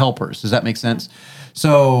can be helpers. Does that make sense?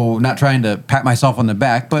 So, not trying to pat myself on the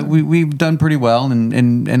back, but we've done pretty well,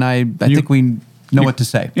 and I think we know what to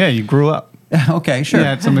say. Yeah, you grew up. Okay, sure. You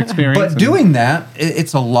had some experience. But doing that,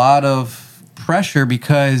 it's a lot of pressure,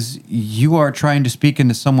 because you are trying to speak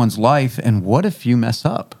into someone's life, and what if you mess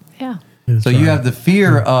up? Yeah. So you have the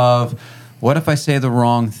fear of, what if I say the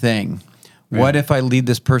wrong thing? What if I lead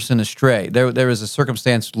this person astray? There was a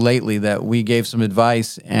circumstance lately that we gave some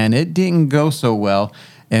advice, and it didn't go so well.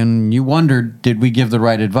 And you wondered, did we give the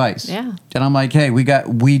right advice? Yeah. And I'm like, hey, we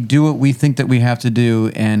do what we think that we have to do,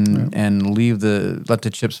 and let the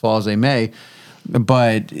chips fall as they may.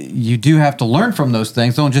 But you do have to learn from those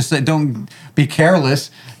things. Don't be careless,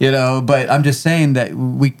 But I'm just saying that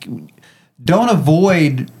we don't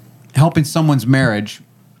avoid helping someone's marriage,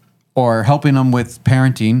 or helping them with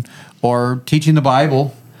parenting, or teaching the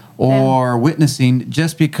Bible, or witnessing,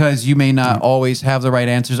 just because you may not always have the right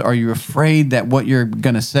answers. Are you afraid that what you're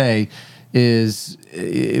going to say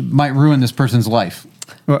it might ruin this person's life?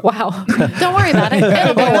 Wow. Don't worry about it.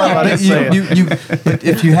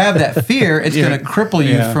 If you have that fear, it's going to cripple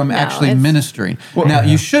you from actually ministering. Now,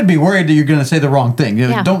 you should be worried that you're going to say the wrong thing.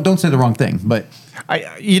 Don't say the wrong thing. But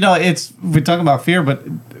we're talking about fear, but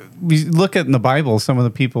we look at in the Bible, some of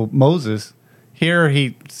the people, Moses. Here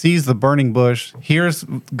he sees the burning bush, hears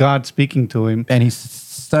God speaking to him, and he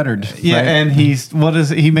stuttered. Yeah, right? And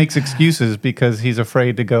he makes excuses because he's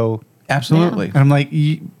afraid to go. Absolutely. And I'm like,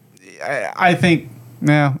 I think,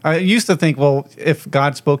 I used to think, well, if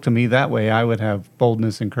God spoke to me that way, I would have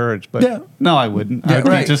boldness and courage. But no, I wouldn't. I would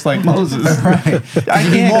be just like Moses. Right. I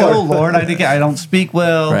can't go, Lord. I don't speak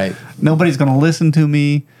well. Right. Nobody's going to listen to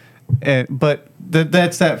me. But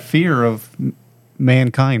that's that fear of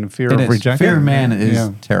mankind, fear of rejection. Fear of man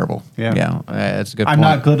is terrible. Yeah, that's a good point. I'm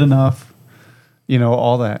not good enough,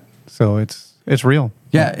 all that. So it's real.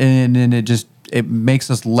 Yeah, and it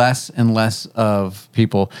makes us less and less of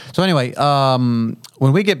people. So anyway,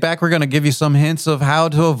 when we get back, we're going to give you some hints of how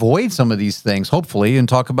to avoid some of these things, hopefully, and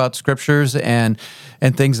talk about scriptures and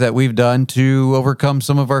things that we've done to overcome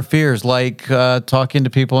some of our fears, like talking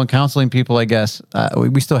to people and counseling people, I guess.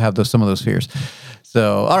 We still have some of those fears.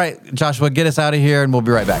 So, all right, Joshua, get us out of here, and we'll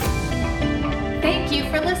be right back. Thank you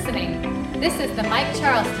for listening. This is the Mike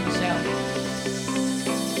Charleston Show.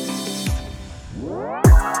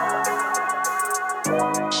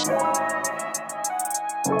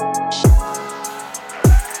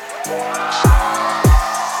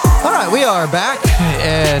 All right, we are back,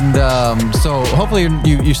 and so hopefully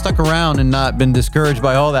you stuck around and not been discouraged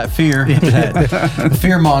by all that fear, the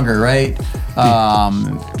fear monger, right?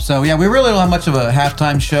 So yeah, we really don't have much of a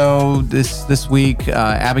halftime show this week.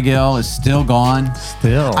 Abigail is still gone.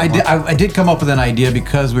 Still, I did come up with an idea,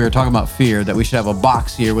 because we were talking about fear, that we should have a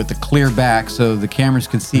box here with the clear back so the cameras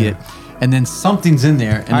can see it. And then something's in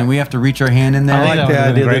there, and then we have to reach our hand in there. I like the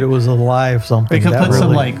idea that it was a live something. They could put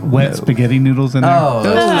some wet spaghetti noodles in there. Oh,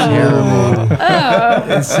 that's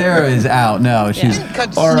terrible. And Sarah is out. No, she's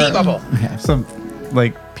inconceivable. Some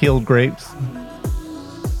peeled grapes.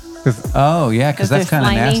 Oh yeah, because that's kind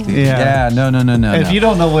of nasty. Yeah. No. If you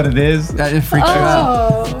don't know what it is, it freaks you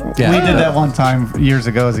out. Yeah. We did that one time years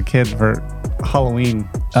ago as a kid for Halloween.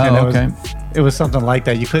 Oh, okay. it was something like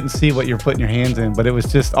that. You couldn't see what you're putting your hands in, but it was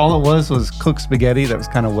just all it was cooked spaghetti that was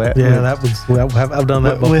kind of wet. Yeah, I've done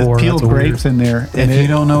that before. With peeled grapes in there. And you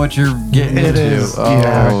don't know what you're getting into.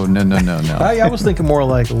 No. I was thinking more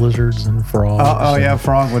like lizards and frogs. Oh yeah,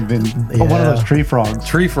 frog would have been one of those tree frogs.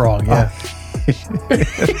 Tree frog, yeah.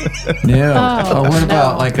 Yeah. Oh, what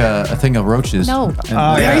about like a thing of roaches? No.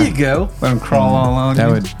 There you go. Let them crawl all along. That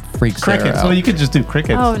would freak Sarah crickets. out. So you could just do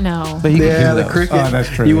crickets. Oh no. But you could do The those. cricket. Oh, that's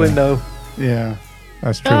true, You yeah. wouldn't know. Yeah,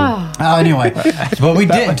 that's true. Oh, anyway, but we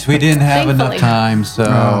didn't. We didn't have enough Thankfully. time, so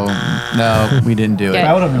no, we didn't do it. Yeah.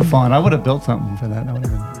 That would have been fun. I would have built something for that. That would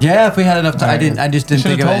have been. Yeah, if we had enough time, I just didn't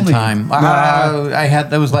Should've think of it in told me. time. I had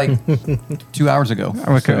that was like 2 hours ago.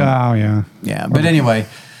 Okay. So, Oh yeah. yeah, but anyway.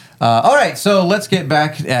 All right, so let's get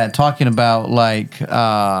back at talking about like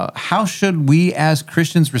how should we as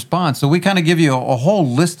Christians respond. So we kind of give you a whole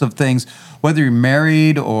list of things, whether you're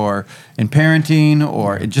married or in parenting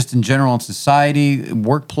or just in general in society,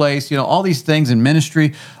 workplace, all these things in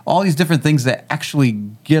ministry, all these different things that actually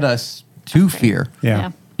get us to fear.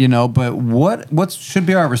 Yeah. But what should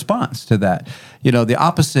be our response to that? The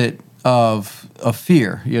opposite of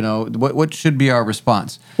fear. What should be our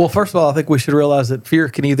response? Well, first of all, I think we should realize that fear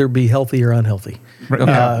can either be healthy or unhealthy.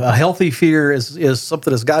 A healthy fear is something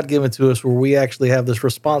that's God given to us, where we actually have this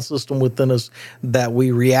response system within us that we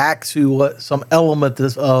react to some element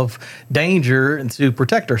of danger and to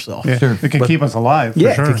protect ourselves. Yeah. Sure. It can keep us alive. For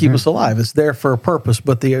Yeah, sure. to keep us alive. It's there for a purpose.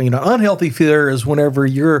 But the unhealthy fear is whenever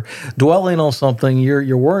you're dwelling on something,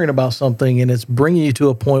 you're worrying about something, and it's bringing you to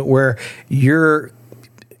a point where you're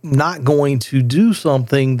not going to do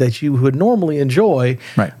something that you would normally enjoy,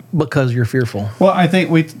 Right. because you're fearful. Well, I think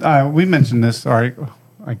we mentioned this. Or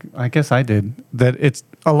I guess I did that. It's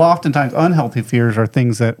oftentimes unhealthy fears are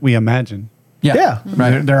things that we imagine. Yeah.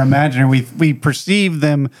 Right. They're imaginary. We perceive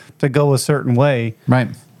them to go a certain way, Right.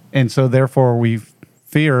 and so therefore we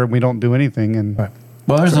fear and we don't do anything. And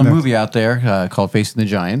Well, there's a that's- movie out there called Facing the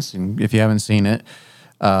Giants, and if you haven't seen it,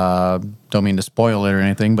 don't mean to spoil it or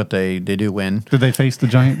anything, but they do win. did they face the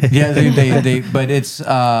giant? Yeah, they but it's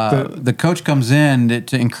the coach comes in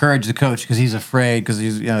to encourage the coach because he's afraid because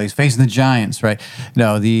he's facing the Giants, right?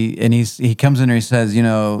 He comes in and he says,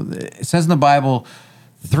 it says in the Bible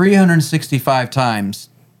 365 times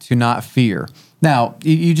to not fear. Now,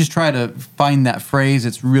 you just try to find that phrase.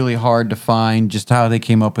 It's really hard to find just how they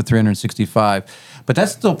came up with 365. But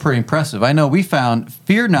that's still pretty impressive. I know we found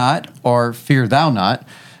fear not or fear thou not,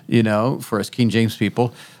 for us King James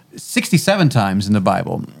people, 67 times in the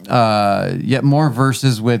Bible. Yet more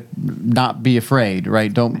verses with not be afraid,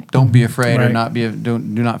 right? Don't be afraid or Right. do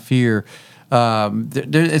not fear.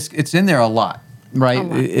 It's in there a lot, right?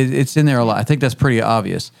 It's in there a lot. I think that's pretty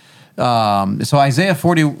obvious. So Isaiah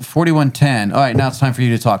 41:10. All right, now it's time for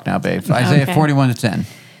you to talk now, babe. Isaiah Okay. 41:10. It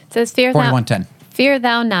says, Fear 41:10.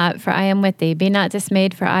 thou not, for I am with thee. Be not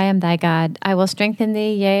dismayed, for I am thy God. I will strengthen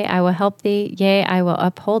thee, yea, I will help thee, yea, I will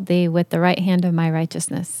uphold thee with the right hand of my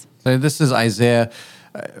righteousness. So this is Isaiah,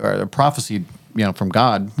 or a prophecy, from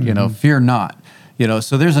God. Fear not.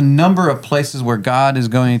 So there's a number of places where God is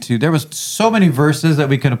going to. There was so many verses that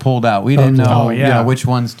we could have pulled out. We didn't know, which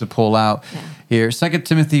ones to pull out. Here, 2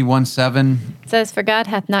 Timothy 1:7. It says, For God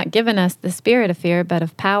hath not given us the spirit of fear, but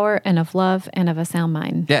of power and of love and of a sound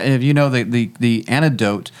mind. Yeah, and if you know the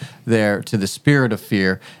antidote there to the spirit of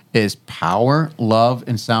fear is power, love,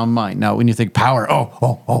 and sound mind. Now, when you think power,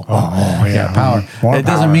 yeah, power. More It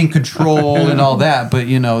doesn't power. mean control and all that, but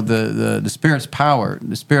the spirit's power,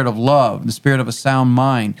 the spirit of love, the spirit of a sound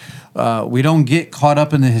mind. We don't get caught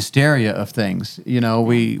up in the hysteria of things.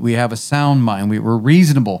 We have a sound mind. We're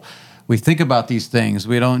reasonable. We think about these things.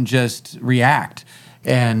 We don't just react.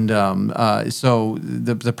 And so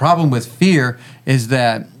the problem with fear is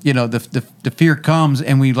that the fear comes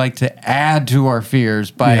and we like to add to our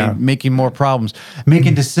fears by making more problems,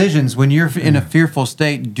 making decisions. When you're in a fearful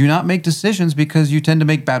state, do not make decisions because you tend to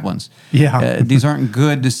make bad ones. Yeah. These aren't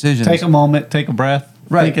good decisions. Take a moment, take a breath,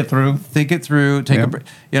 think it through. Think it through. Take a break.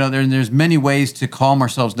 There's many ways to calm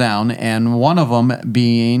ourselves down, and one of them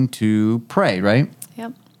being to pray. Right.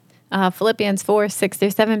 Yep. Philippians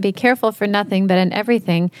 4:6-7. Be careful for nothing, but in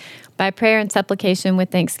everything, by prayer and supplication with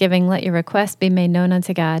thanksgiving, let your requests be made known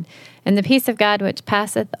unto God. And the peace of God, which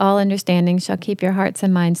passeth all understanding, shall keep your hearts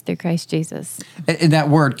and minds through Christ Jesus. And that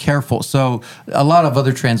word careful. So a lot of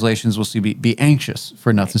other translations will see be anxious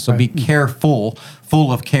for nothing. So be careful, full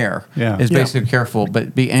of care is basically careful,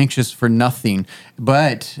 but be anxious for nothing,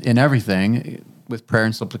 but in everything with prayer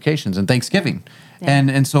and supplications and thanksgiving. Yeah.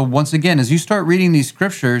 And so once again, as you start reading these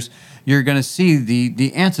scriptures, you're going to see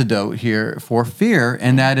the antidote here for fear,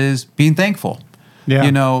 and that is being thankful. Yeah.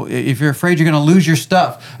 You know, if you're afraid you're going to lose your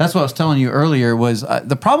stuff. That's what I was telling you earlier was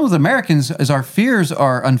the problem with Americans is our fears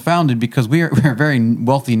are unfounded because we're a very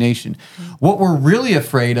wealthy nation. What we're really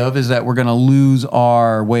afraid of is that we're going to lose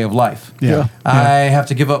our way of life. Yeah. I have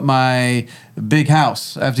to give up my big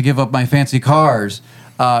house. I have to give up my fancy cars.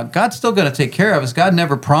 God's still going to take care of us. God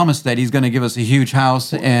never promised that He's going to give us a huge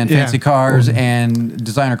house and fancy cars and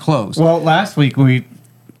designer clothes. Well, last week we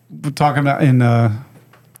were talking about in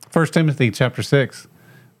 1 Timothy chapter 6,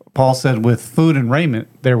 Paul said, with food and raiment,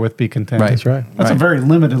 therewith be content. Right. That's right. That's a very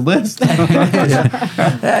limited list.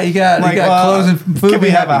 Yeah, you got clothes and food. Can we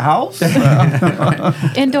have a house?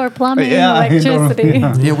 Indoor plumbing, Yeah, electricity.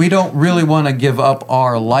 Yeah, we don't really want to give up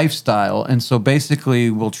our lifestyle, and so basically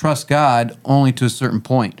we'll trust God only to a certain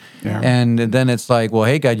point. Yeah. And then it's like, well,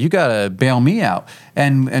 hey, God, you got to bail me out.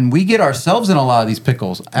 And we get ourselves in a lot of these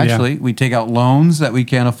pickles. Actually, we take out loans that we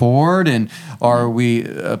can't afford, or we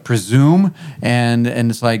presume, and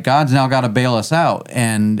it's like God's now got to bail us out.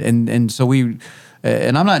 And so we.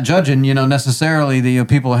 And I'm not judging, necessarily the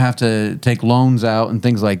people have to take loans out and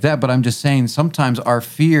things like that. But I'm just saying sometimes our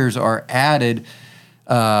fears are added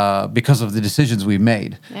because of the decisions we've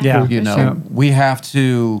made. Yeah. We have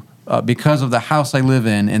to because of the house I live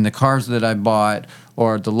in and the cars that I bought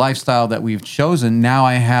or the lifestyle that we've chosen. Now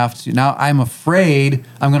I'm afraid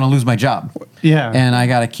I'm going to lose my job. Yeah. And I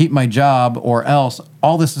got to keep my job or else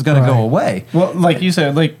all this is going to go away. Well, like you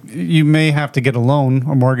said, you may have to get a loan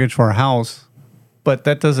or mortgage for a house. But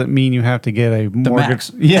that doesn't mean you have to get a mortgage.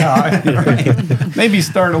 Max. Yeah. Maybe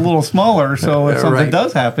start a little smaller so if something Right.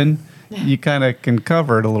 does happen, you kind of can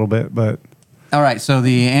cover it a little bit. But All right, so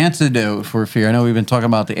the antidote for fear. I know we've been talking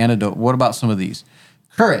about the antidote. What about some of these?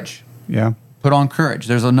 Courage. yeah. Put on courage.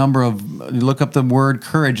 There's a number of, look up the word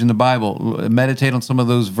courage in the Bible. Meditate on some of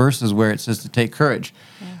those verses where it says to take courage.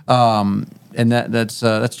 And that's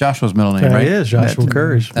Joshua's middle name, right? It is Joshua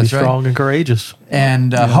Courage. Be That's right. strong and courageous.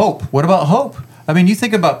 And hope. What about hope? I mean, you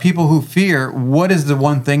think about people who fear, what is the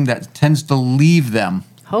one thing that tends to leave them?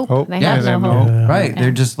 Hope. They Yeah, have they no have no hope. Right. They're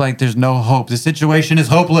just like, there's no hope. The situation is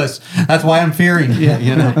hopeless. That's why I'm fearing.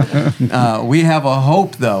 We have a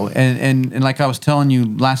hope, though. And like I was telling you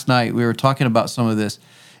last night, we were talking about some of this,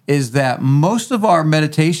 is that most of our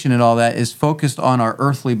meditation and all that is focused on our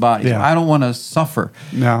earthly bodies. Yeah. I don't want to suffer.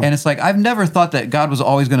 No. And it's like, I've never thought that God was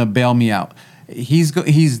always going to bail me out. He's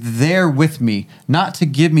there with me, not to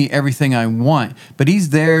give me everything I want, but he's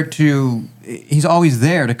always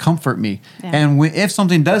there to comfort me. Yeah. And if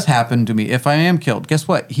something does happen to me, if I am killed, guess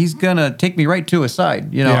what? He's going to take me right to his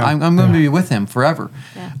side. Yeah. I'm going to be with him forever.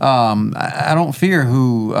 Yeah. I don't fear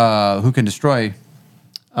who can destroy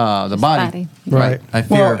the body. Right. I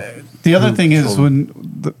fear. Well, the other thing is children.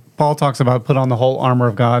 when Paul talks about put on the whole armor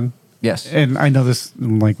of God. Yes. And I know this,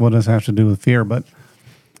 what does it have to do with fear? But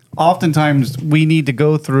oftentimes we need to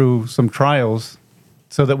go through some trials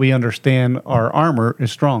so that we understand our armor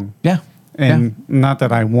is strong. Yeah. And not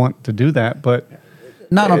that I want to do that, but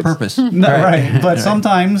Not on it's- purpose. No, right. But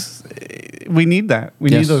sometimes we need that. We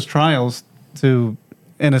Yes. need those trials to,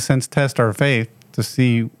 in a sense, test our faith to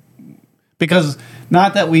see. Because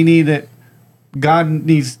not that we need it, God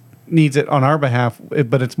needs it on our behalf,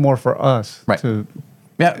 but it's more for us. Right. To,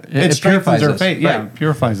 Yeah. it strengthens our us. faith. Yeah, Right.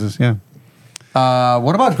 purifies us. Yeah.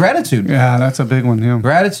 What about gratitude? Yeah, that's a big one. Yeah.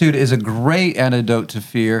 Gratitude is a great antidote to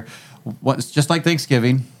fear. It's just like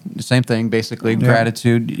Thanksgiving, the same thing basically. Yeah.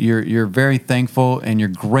 Gratitude. You're very thankful and you're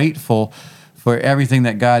grateful for everything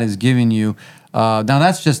that God has given you. Now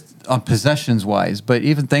that's just on possessions wise, but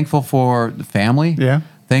even thankful for the family. Yeah.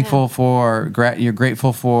 Thankful for you're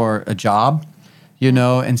grateful for a job.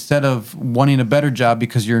 Instead of wanting a better job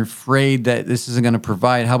because you're afraid that this isn't going to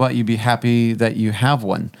provide, how about you be happy that you have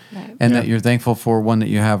one and that you're thankful for one that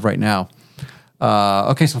you have right now?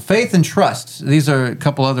 Okay, so faith and trust. These are a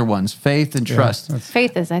couple other ones. Faith and trust.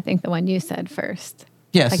 Faith is, I think, the one you said first.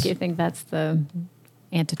 Yes. Like you think that's the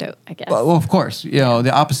antidote, I guess. Well, of course,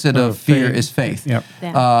 the opposite of fear faith. is faith. Yep.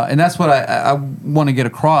 Yeah. And that's what I want to get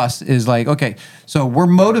across is like, okay, so we're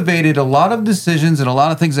motivated, a lot of decisions and a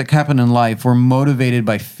lot of things that happen in life, we're motivated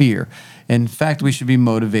by fear. In fact, we should be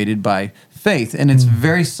motivated by faith. And it's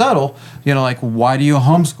very subtle, like why do you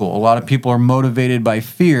homeschool? A lot of people are motivated by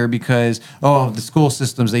fear because, the school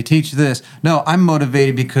systems, they teach this. No, I'm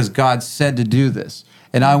motivated because God said to do this.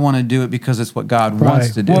 And I want to do it because it's what God wants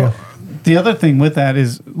Right. to do. Well, the other thing with that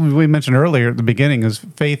is we mentioned earlier at the beginning is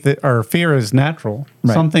faith or fear is natural.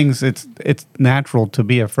 Right. Some things it's natural to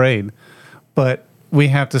be afraid, but we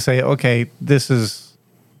have to say, okay, this is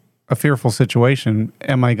a fearful situation.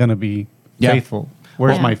 Am I going to be Yeah. faithful?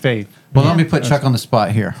 Where's Yeah. my faith? Well, let me put Chuck on the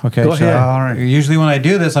spot here. Okay, Go ahead. All right. Usually when I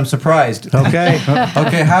do this, I'm surprised. Okay.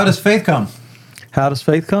 Okay, how does faith come? how does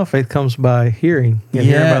faith come? Faith comes by hearing, and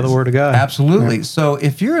hearing by the word of God. Absolutely. Yeah. So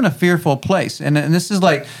if you're in a fearful place, and this is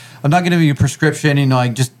like, I'm not going to give you a prescription,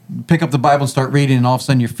 like just pick up the Bible and start reading, and all of a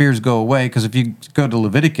sudden your fears go away. Because if you go to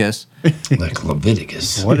Leviticus, like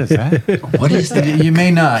Leviticus, what is that? What is that? You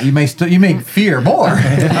may not. You may fear more.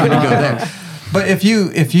 I'm going to go there. But if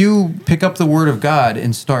you pick up the Word of God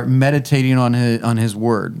and start meditating on His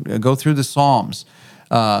Word, go through the Psalms.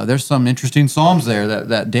 There's some interesting Psalms there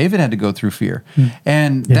that David had to go through fear.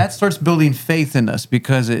 And that starts building faith in us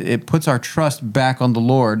because it puts our trust back on the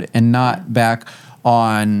Lord and not back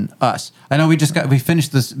on us. I know we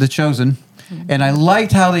finished The Chosen, and I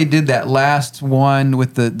liked how they did that last one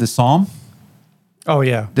with the Psalm. Oh,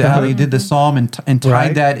 yeah. How they did the Psalm and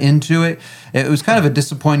tied that into it. It was kind of a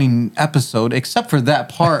disappointing episode, except for that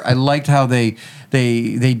part. I liked how they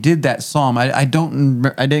did that Psalm. I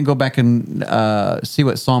didn't go back and see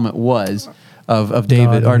what Psalm it was of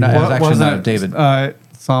David. Or not, it was actually not of David.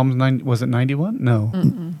 Psalms 9, was it 91? No. I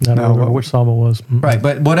don't remember which Psalm it was. Right,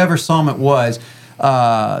 but whatever Psalm it was,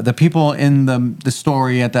 the people in the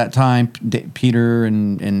story at that time, Peter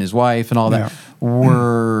and his wife and all that,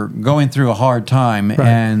 were going through a hard time,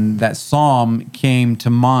 and that Psalm came to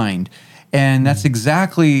mind. And that's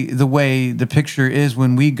exactly the way the picture is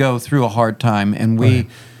when we go through a hard time and we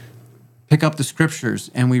pick up the scriptures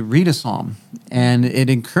and we read a psalm, and it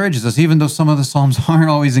encourages us, even though some of the psalms aren't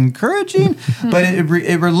always encouraging, but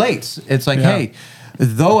it relates. It's like, hey,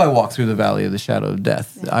 though I walk through the valley of the shadow of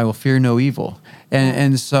death, I will fear no evil.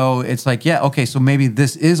 And so it's like, so maybe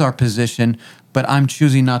this is our position, but I'm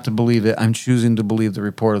choosing not to believe it. I'm choosing to believe the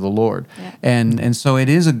report of the Lord. Yeah. And so it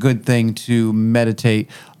is a good thing to meditate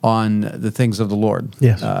on the things of the Lord,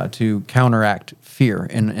 to counteract fear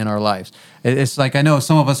in our lives. It's like, I know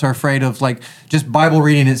some of us are afraid of, like, just Bible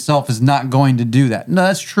reading itself is not going to do that. No,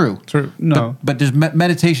 that's true. True. No. But there's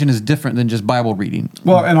meditation is different than just Bible reading.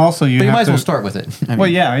 Well, and also you might as well start with it.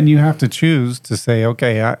 And you have to choose to say,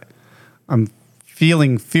 okay, I'm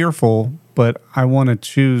feeling fearful, but I want to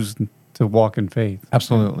choose to walk in faith.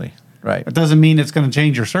 Absolutely. Right. It doesn't mean it's going to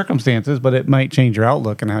change your circumstances, but it might change your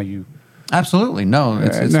outlook and how you... Absolutely. No.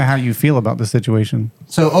 It's how you feel about the situation.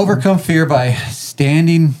 So overcome fear by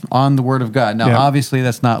standing on the Word of God. Now, obviously,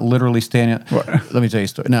 that's not literally standing... Let me tell you a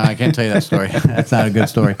story. No, I can't tell you that story. That's not a good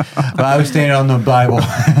story. But I was standing on the Bible,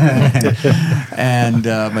 and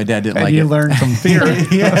my dad didn't like it. And you learned some fear.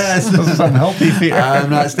 Yes. Some healthy fear. I'm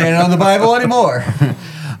not standing on the Bible anymore.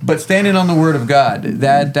 But standing on the Word of God,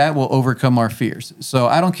 that will overcome our fears. So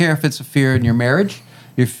I don't care if it's a fear in your marriage,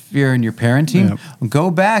 your fear in your parenting.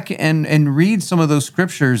 Go back and read some of those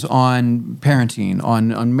scriptures on parenting,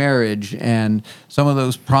 on marriage, and some of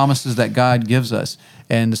those promises that God gives us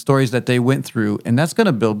and the stories that they went through. And that's going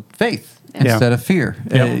to build faith instead of fear.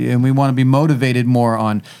 And we want to be motivated more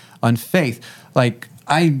on faith. Like,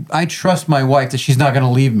 I trust my wife that she's not going to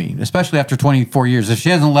leave me, especially after 24 years. If she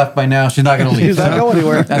hasn't left by now, she's not going to leave. She's not going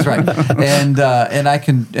anywhere. That's right. And I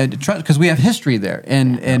can trust, because we have history there,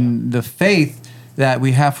 and the faith that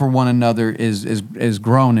we have for one another is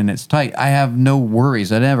grown and it's tight. I have no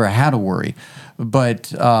worries. I never had a worry,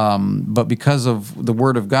 but because of the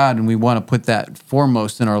Word of God, and we want to put that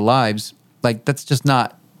foremost in our lives, like, that's just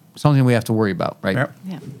not something we have to worry about, right?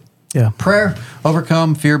 Yeah. Prayer,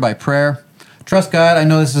 overcome fear by prayer. Trust God. I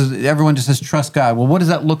know everyone just says trust God. Well, what does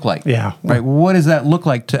that look like? Yeah. Right. What does that look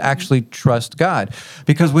like to actually trust God?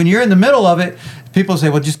 Because when you're in the middle of it, people say,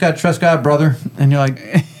 well, just got to trust God, brother. And you're like,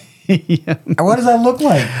 what does that look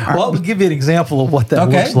like? Well, I'll give you an example of what that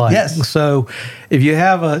looks like. Yes. So if you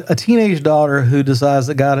have a teenage daughter who decides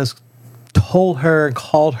that God has told her and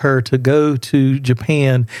called her to go to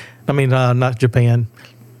Japan, not Japan.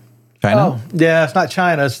 China? Oh, yeah, it's not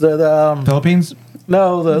China. It's the Philippines?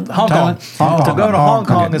 No, the Hong Kong. To go to Hong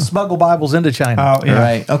Kong and smuggle Bibles into China. Oh, yeah.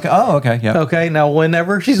 Right. Okay. Oh, okay. Yeah. Okay. Now,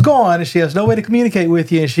 whenever she's gone and she has no way to communicate with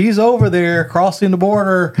you, and she's over there crossing the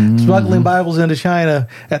border, smuggling Bibles into China,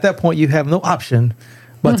 at that point, you have no option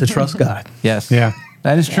but to trust God. Yes. Yeah.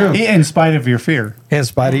 That is true. In spite of your fear. In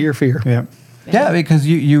spite of your fear. Yeah. Yeah, because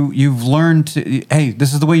you've learned to, hey,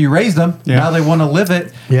 this is the way you raise them. Yeah. Now they want to live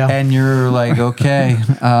it. Yeah. And you're like, okay,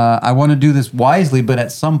 I want to do this wisely, but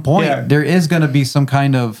at some point there is going to be some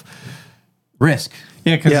kind of risk.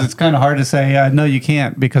 Yeah, because it's kind of hard to say, no, you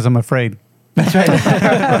can't, because I'm afraid. That's right.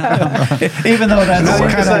 Even though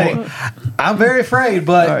that's kind of, I'm very afraid,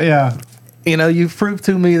 but you've proved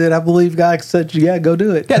to me that I believe God said, go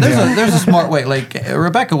do it. Yeah, there's a smart way. Like,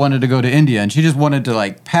 Rebecca wanted to go to India, and she just wanted to,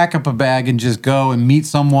 like, pack up a bag and just go and meet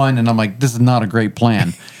someone. And I'm like, this is not a great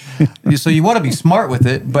plan. So you want to be smart with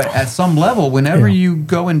it, but at some level, whenever you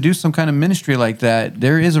go and do some kind of ministry like that,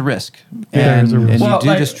 there is a risk. And you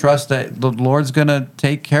do just trust that the Lord's going to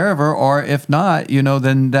take care of her, or if not,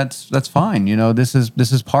 then that's fine. This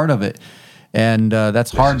is part of it. And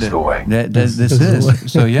that's hard to. This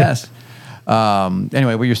is. So, yes.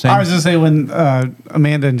 Anyway, what you're saying? I was just saying when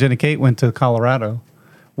Amanda and Jenny Kate went to Colorado,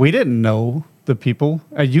 we didn't know the people.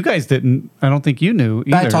 You guys didn't. I don't think you knew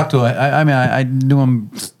either. I talked to I knew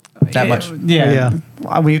him that much. Yeah.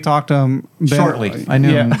 We talked to him shortly. I knew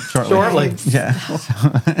him shortly. Yeah.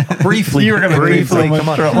 Briefly. You were going to briefly come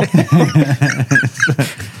on.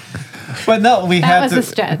 But no, that was a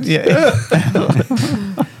stretch. Yeah.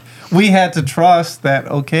 We had to trust that.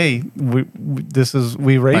 Okay,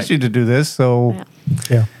 we raised you to do this, so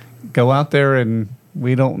go out there, and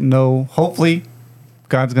we don't know. Hopefully,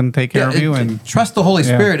 God's going to take care of you. And trust the Holy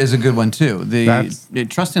Spirit is a good one too.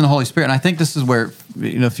 Trusting the Holy Spirit, and I think this is where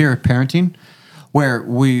fear of parenting, where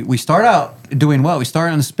we start out doing well. We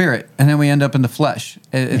start in the Spirit, and then we end up in the flesh.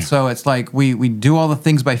 So it's like we do all the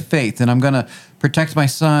things by faith, and I'm going to protect my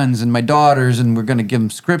sons and my daughters, and we're going to give them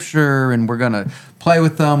Scripture, and we're going to play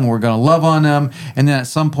with them, and we're going to love on them. And then at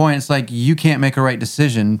some point, it's like you can't make a right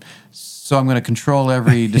decision, so I'm going to control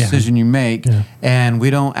every decision you make. Yeah. And we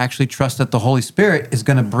don't actually trust that the Holy Spirit is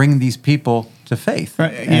going to bring these people to faith.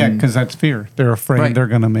 Right. Yeah, because that's fear. They're afraid they're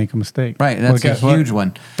going to make a mistake. Right. That's a huge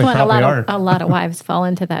one. Well, a lot of wives fall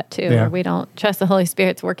into that too. Where we don't trust the Holy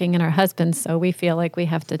Spirit's working in our husbands, so we feel like we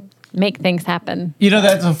have to make things happen.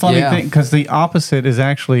 That's a funny thing, because the opposite is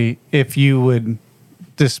actually, if you would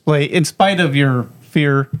display, in spite of your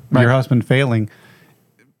fear of your husband failing,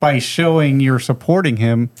 by showing you're supporting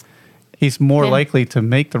him, he's more likely to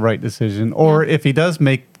make the right decision. Or if he does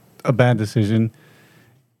make a bad decision,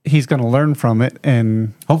 he's going to learn from it,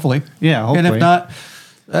 and hopefully. Yeah, hopefully. And if not,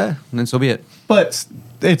 then so be it. But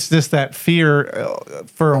it's just that fear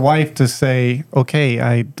for a wife to say, okay,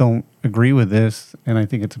 I don't agree with this, and I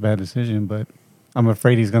think it's a bad decision, but I'm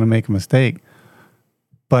afraid he's going to make a mistake.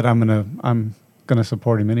 But I'm gonna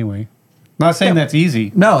support him anyway. Not saying that's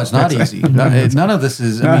easy. No, it's not easy. None of this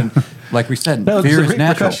is. I mean, like we said, fear is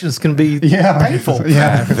natural. Repercussions can be painful.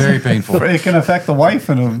 Yeah, very painful. It can affect the wife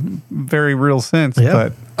in a very real sense. Yeah.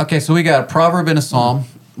 But okay, so we got a proverb and a psalm.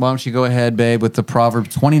 Why don't you go ahead, babe, with the proverb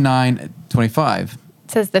 29:25.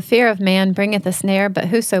 It says, "The fear of man bringeth a snare, but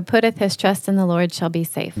whoso putteth his trust in the Lord shall be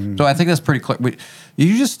safe." So I think that's pretty clear.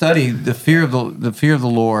 You just study the fear of the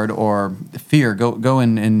Lord, or fear. Go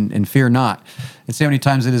and fear not. And see how many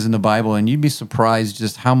times it is in the Bible, and you'd be surprised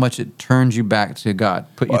just how much it turns you back to God.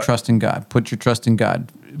 Put your trust in God. Put your trust in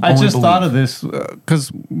God. I just thought of this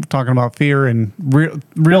because we're talking about fear and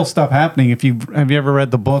real stuff happening. Have you ever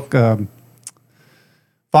read the book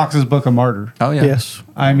Fox's Book of Martyr? Oh yeah. Yes.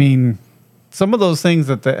 I mean, some of those things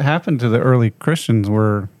that happened to the early Christians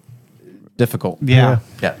were difficult. Yeah,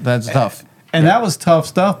 that's tough. And that was tough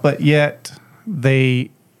stuff, but yet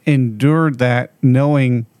they endured that,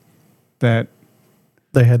 knowing that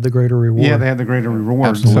they had the greater reward. Yeah, they had the greater reward.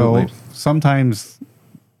 Absolutely. So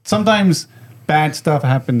sometimes bad stuff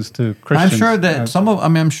happens to Christians. I'm sure that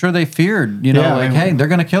I'm sure they feared, hey, they're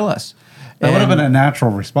going to kill us. That would have been a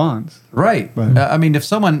natural response. Right. But, I mean, if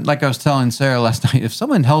someone, like I was telling Sarah last night, if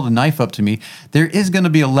someone held a knife up to me, there is going to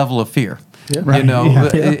be a level of fear. Yeah. Right.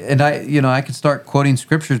 And I could start quoting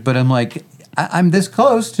scriptures, but I'm like, I'm this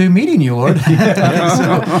close to meeting you, Lord.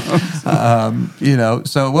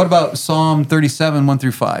 So what about Psalm 37,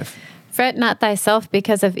 1-5? Fret not thyself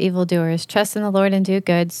because of evildoers. Trust in the Lord and do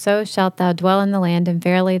good. So shalt thou dwell in the land, and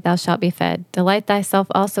verily thou shalt be fed. Delight thyself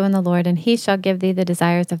also in the Lord, and he shall give thee the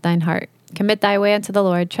desires of thine heart. Commit thy way unto the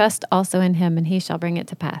Lord. Trust also in him, and he shall bring it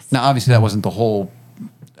to pass. Now, obviously, that wasn't the whole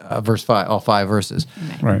verse 5, all 5 verses.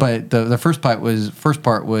 Right. But the first part was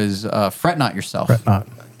fret not yourself. Fret not.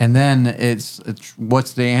 And then it's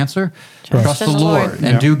what's the answer? Trust the Lord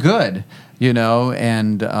and do good.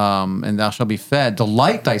 And thou shalt be fed.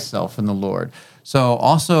 Delight thyself in the Lord. So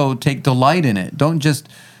also take delight in it. Don't just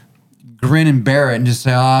grin and bear it and just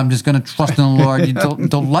say, I'm just going to trust in the Lord. You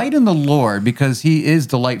delight in the Lord because he is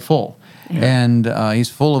delightful. Yeah. And he's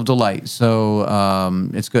full of delight. So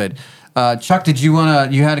it's good. Chuck,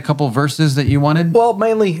 you had a couple of verses that you wanted? Well,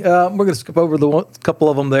 mainly, we're going to skip over the couple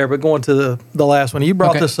of them there, but going to the last one. You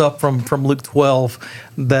brought this up from Luke 12,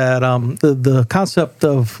 that the concept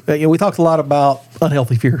of, we talked a lot about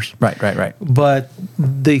unhealthy fears. Right. But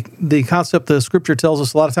the concept the Scripture tells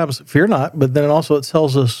us a lot of times, fear not, but then also it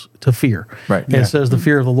tells us to fear. Right. And it says the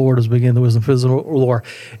fear of the Lord is beginning the wisdom of the Lord.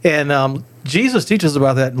 And Jesus teaches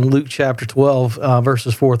about that in Luke chapter 12,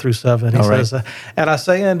 verses 4-7. He says, And I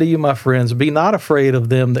say unto you, my friends, be not afraid of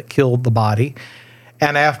them that kill the body,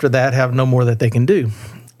 and after that have no more that they can do.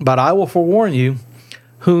 But I will forewarn you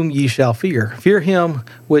whom ye shall fear. Fear him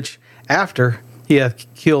which after he hath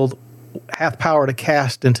killed hath power to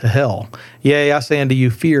cast into hell. Yea, I say unto you,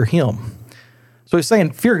 fear him. So he's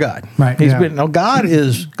saying, fear God. Right. God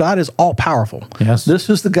is all powerful. Yes. This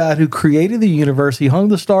is the God who created the universe. He hung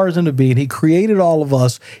the stars into being. He created all of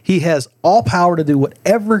us. He has all power to do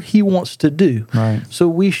whatever he wants to do. Right. So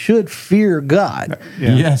we should fear God.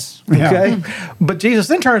 Yeah. Yes. Okay. But Jesus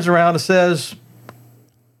then turns around and says,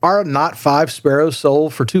 are not 5 sparrows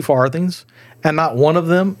sold for 2 farthings, and not one of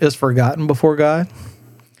them is forgotten before God?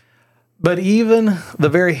 But even the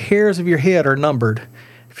very hairs of your head are numbered.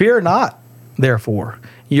 Fear not, therefore,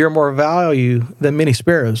 you're more value than many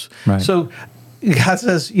sparrows. Right. So God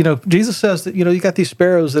says, Jesus says that, you got these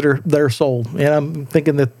sparrows that are sold, and I'm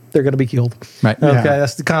thinking that they're going to be killed. Right. Okay, Yeah.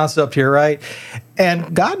 that's the concept here, right?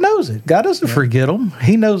 And God knows it. God doesn't forget them.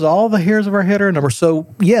 He knows all the hairs of our head are numbered. So,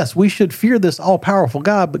 yes, we should fear this all-powerful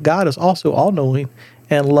God, but God is also all-knowing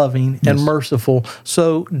and loving and merciful.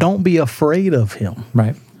 So don't be afraid of him.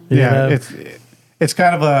 Right. Yeah, it's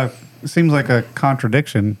kind of it seems like a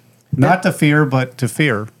contradiction. Not to fear, but to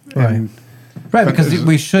fear. Right. And, Right, because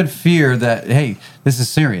we should fear that, hey, this is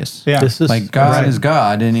serious. yeah. This is Like God Right. is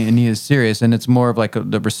God, and he is serious, and it's more of like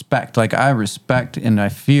the respect. Like I respect and I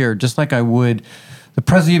fear, just like I would the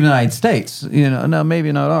President of the United States. No,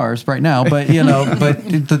 maybe not ours right now, but but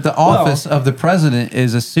the office of the president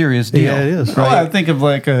is a serious deal. Yeah, it is. Well, I think of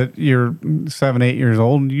like you're 7, 8 years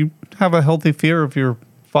old, and you have a healthy fear of your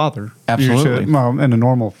father. You Absolutely. should, well, in a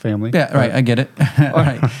normal family. Yeah, right. I get it.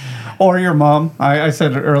 Right. Or your mom. I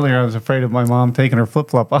said earlier I was afraid of my mom taking her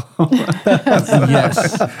flip-flop off.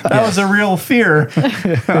 Yes. That was a real fear.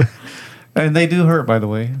 And they do hurt, by the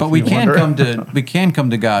way. But we can come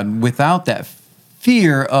to God without that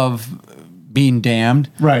fear of being damned,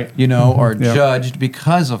 Right. or Yep. judged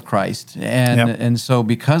because of Christ, and Yep. and so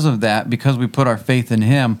because of that, because we put our faith in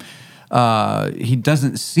Him, He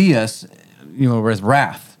doesn't see us, with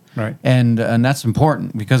wrath. Right. And that's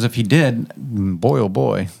important, because if He did, boy oh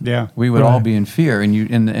boy, Yeah. we would all be in fear. And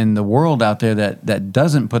in the world out there that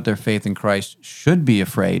doesn't put their faith in Christ should be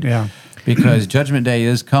afraid. Yeah. Because Judgment Day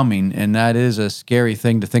is coming, and that is a scary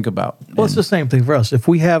thing to think about. Well, it's the same thing for us. If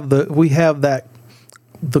we have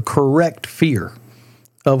the correct fear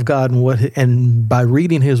of God and by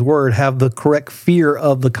reading His Word have the correct fear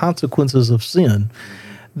of the consequences of sin,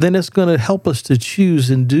 then it's going to help us to choose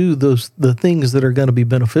and do the things that are going to be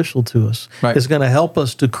beneficial to us. Right. It's going to help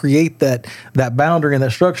us to create that boundary and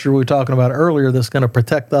that structure we were talking about earlier that's going to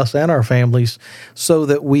protect us and our families so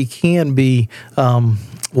that we can be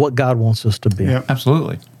what God wants us to be. Yep.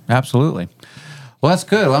 Absolutely. Well, that's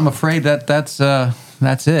good. Well, I'm afraid that's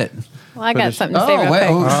it. Well, I got something to say real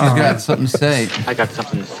quick. She's got something to say. I got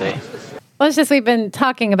something to say. Well, it's just we've been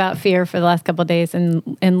talking about fear for the last couple of days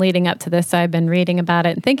and leading up to this. So I've been reading about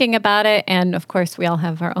it and thinking about it. And of course, we all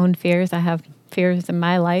have our own fears. I have fears in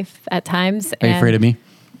my life at times. Are you afraid of me?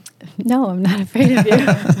 No, I'm not afraid of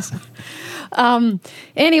you.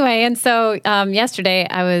 Anyway, and so yesterday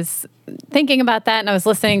I was thinking about that, and I was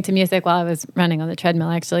listening to music while I was running on the treadmill,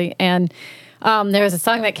 actually. And there was a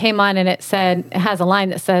song that came on, and it has a line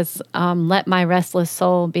that says, "Let my restless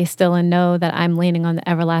soul be still and know that I'm leaning on the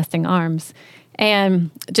everlasting arms."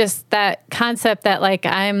 And just that concept that like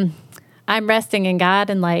I'm resting in God,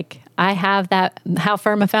 and like I have that, how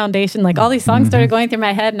firm a foundation. Like all these songs started going through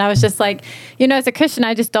my head, and I was just like, as a Christian,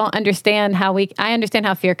 I just don't understand I understand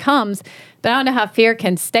how fear comes, but I don't know how fear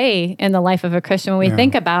can stay in the life of a Christian when we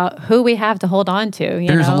think about who we have to hold on to.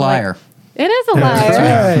 There's a liar. It is a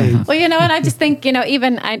liar. Right. Well, and I just think,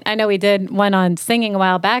 even, I know we did one on singing a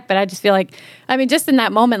while back, but I just feel like, just in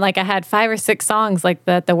that moment, like I had 5 or 6 songs, like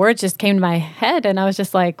the words just came to my head. And I was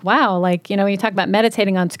just like, wow, like, when you talk about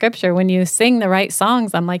meditating on scripture, when you sing the right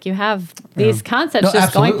songs, I'm like, you have these concepts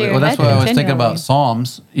just going through your Well, head. that's why I was thinking about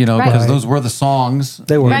Psalms, because those were the songs.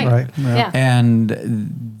 They were, Right. right. Yeah.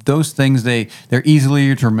 And those things, they're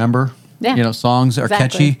easier to remember. Yeah. Songs are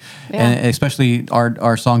Exactly. catchy, Yeah. and especially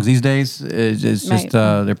our songs these days is just Right.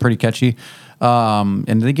 they're pretty catchy,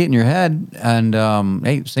 and they get in your head. And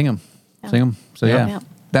hey, sing them. So Yeah.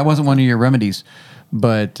 that wasn't one of your remedies,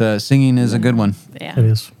 but singing is a good one. Yeah. It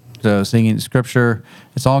is. So singing scripture,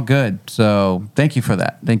 it's all good. So thank you for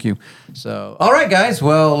that. Thank you. So all right, guys.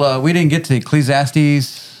 Well, we didn't get to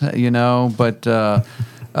Ecclesiastes, but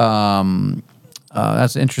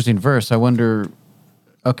that's an interesting verse. I wonder.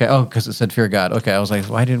 Okay. Oh, because it said fear God. Okay. I was like,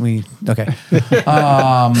 why didn't we? Okay.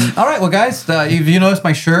 All right. Well, guys, if you notice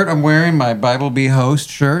my shirt, I'm wearing my Bible Bee host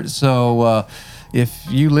shirt. So if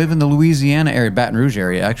you live in the Louisiana area, Baton Rouge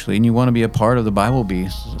area, actually, and you want to be a part of the Bible Bee,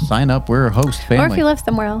 sign up. We're a host family. Or if you live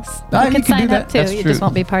somewhere else, you can can sign do up that. too. That's You true. just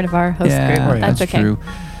won't be part of our host Yeah, group. right. That's okay. True.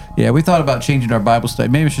 Yeah, we thought about changing our Bible study.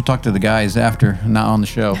 Maybe we should talk to the guys after, not on the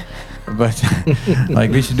show. But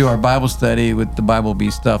like we should do our Bible study with the Bible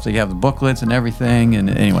Bee stuff. So you have the booklets and everything. And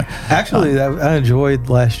anyway, Actually, I enjoyed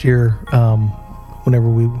last year. Whenever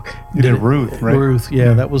we did Ruth, right? Ruth,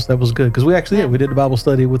 yeah, that was good because we actually we did a Bible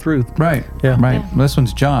study with Ruth. Right. Yeah. Right. Yeah. Well, this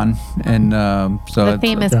one's John, and so The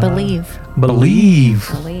theme is believe.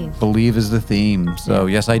 Believe. Believe is the theme. So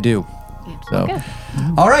yes, I do. So, Okay.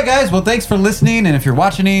 all right, guys. Well, thanks for listening, and if you're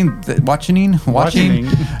watching, thank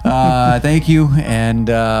you, and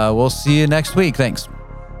we'll see you next week. Thanks.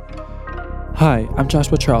 Hi, I'm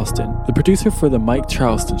Joshua Charleston, the producer for The Mike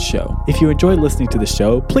Charleston Show. If you enjoy listening to the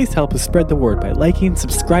show, please help us spread the word by liking,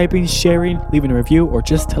 subscribing, sharing, leaving a review, or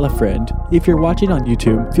just tell a friend. If you're watching on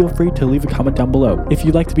YouTube, feel free to leave a comment down below. If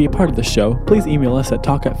you'd like to be a part of the show, please email us at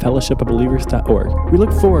talk@fellowshipofbelievers.org. We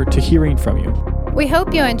look forward to hearing from you. We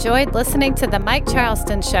hope you enjoyed listening to The Mike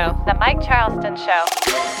Charleston Show. The Mike Charleston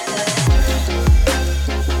Show.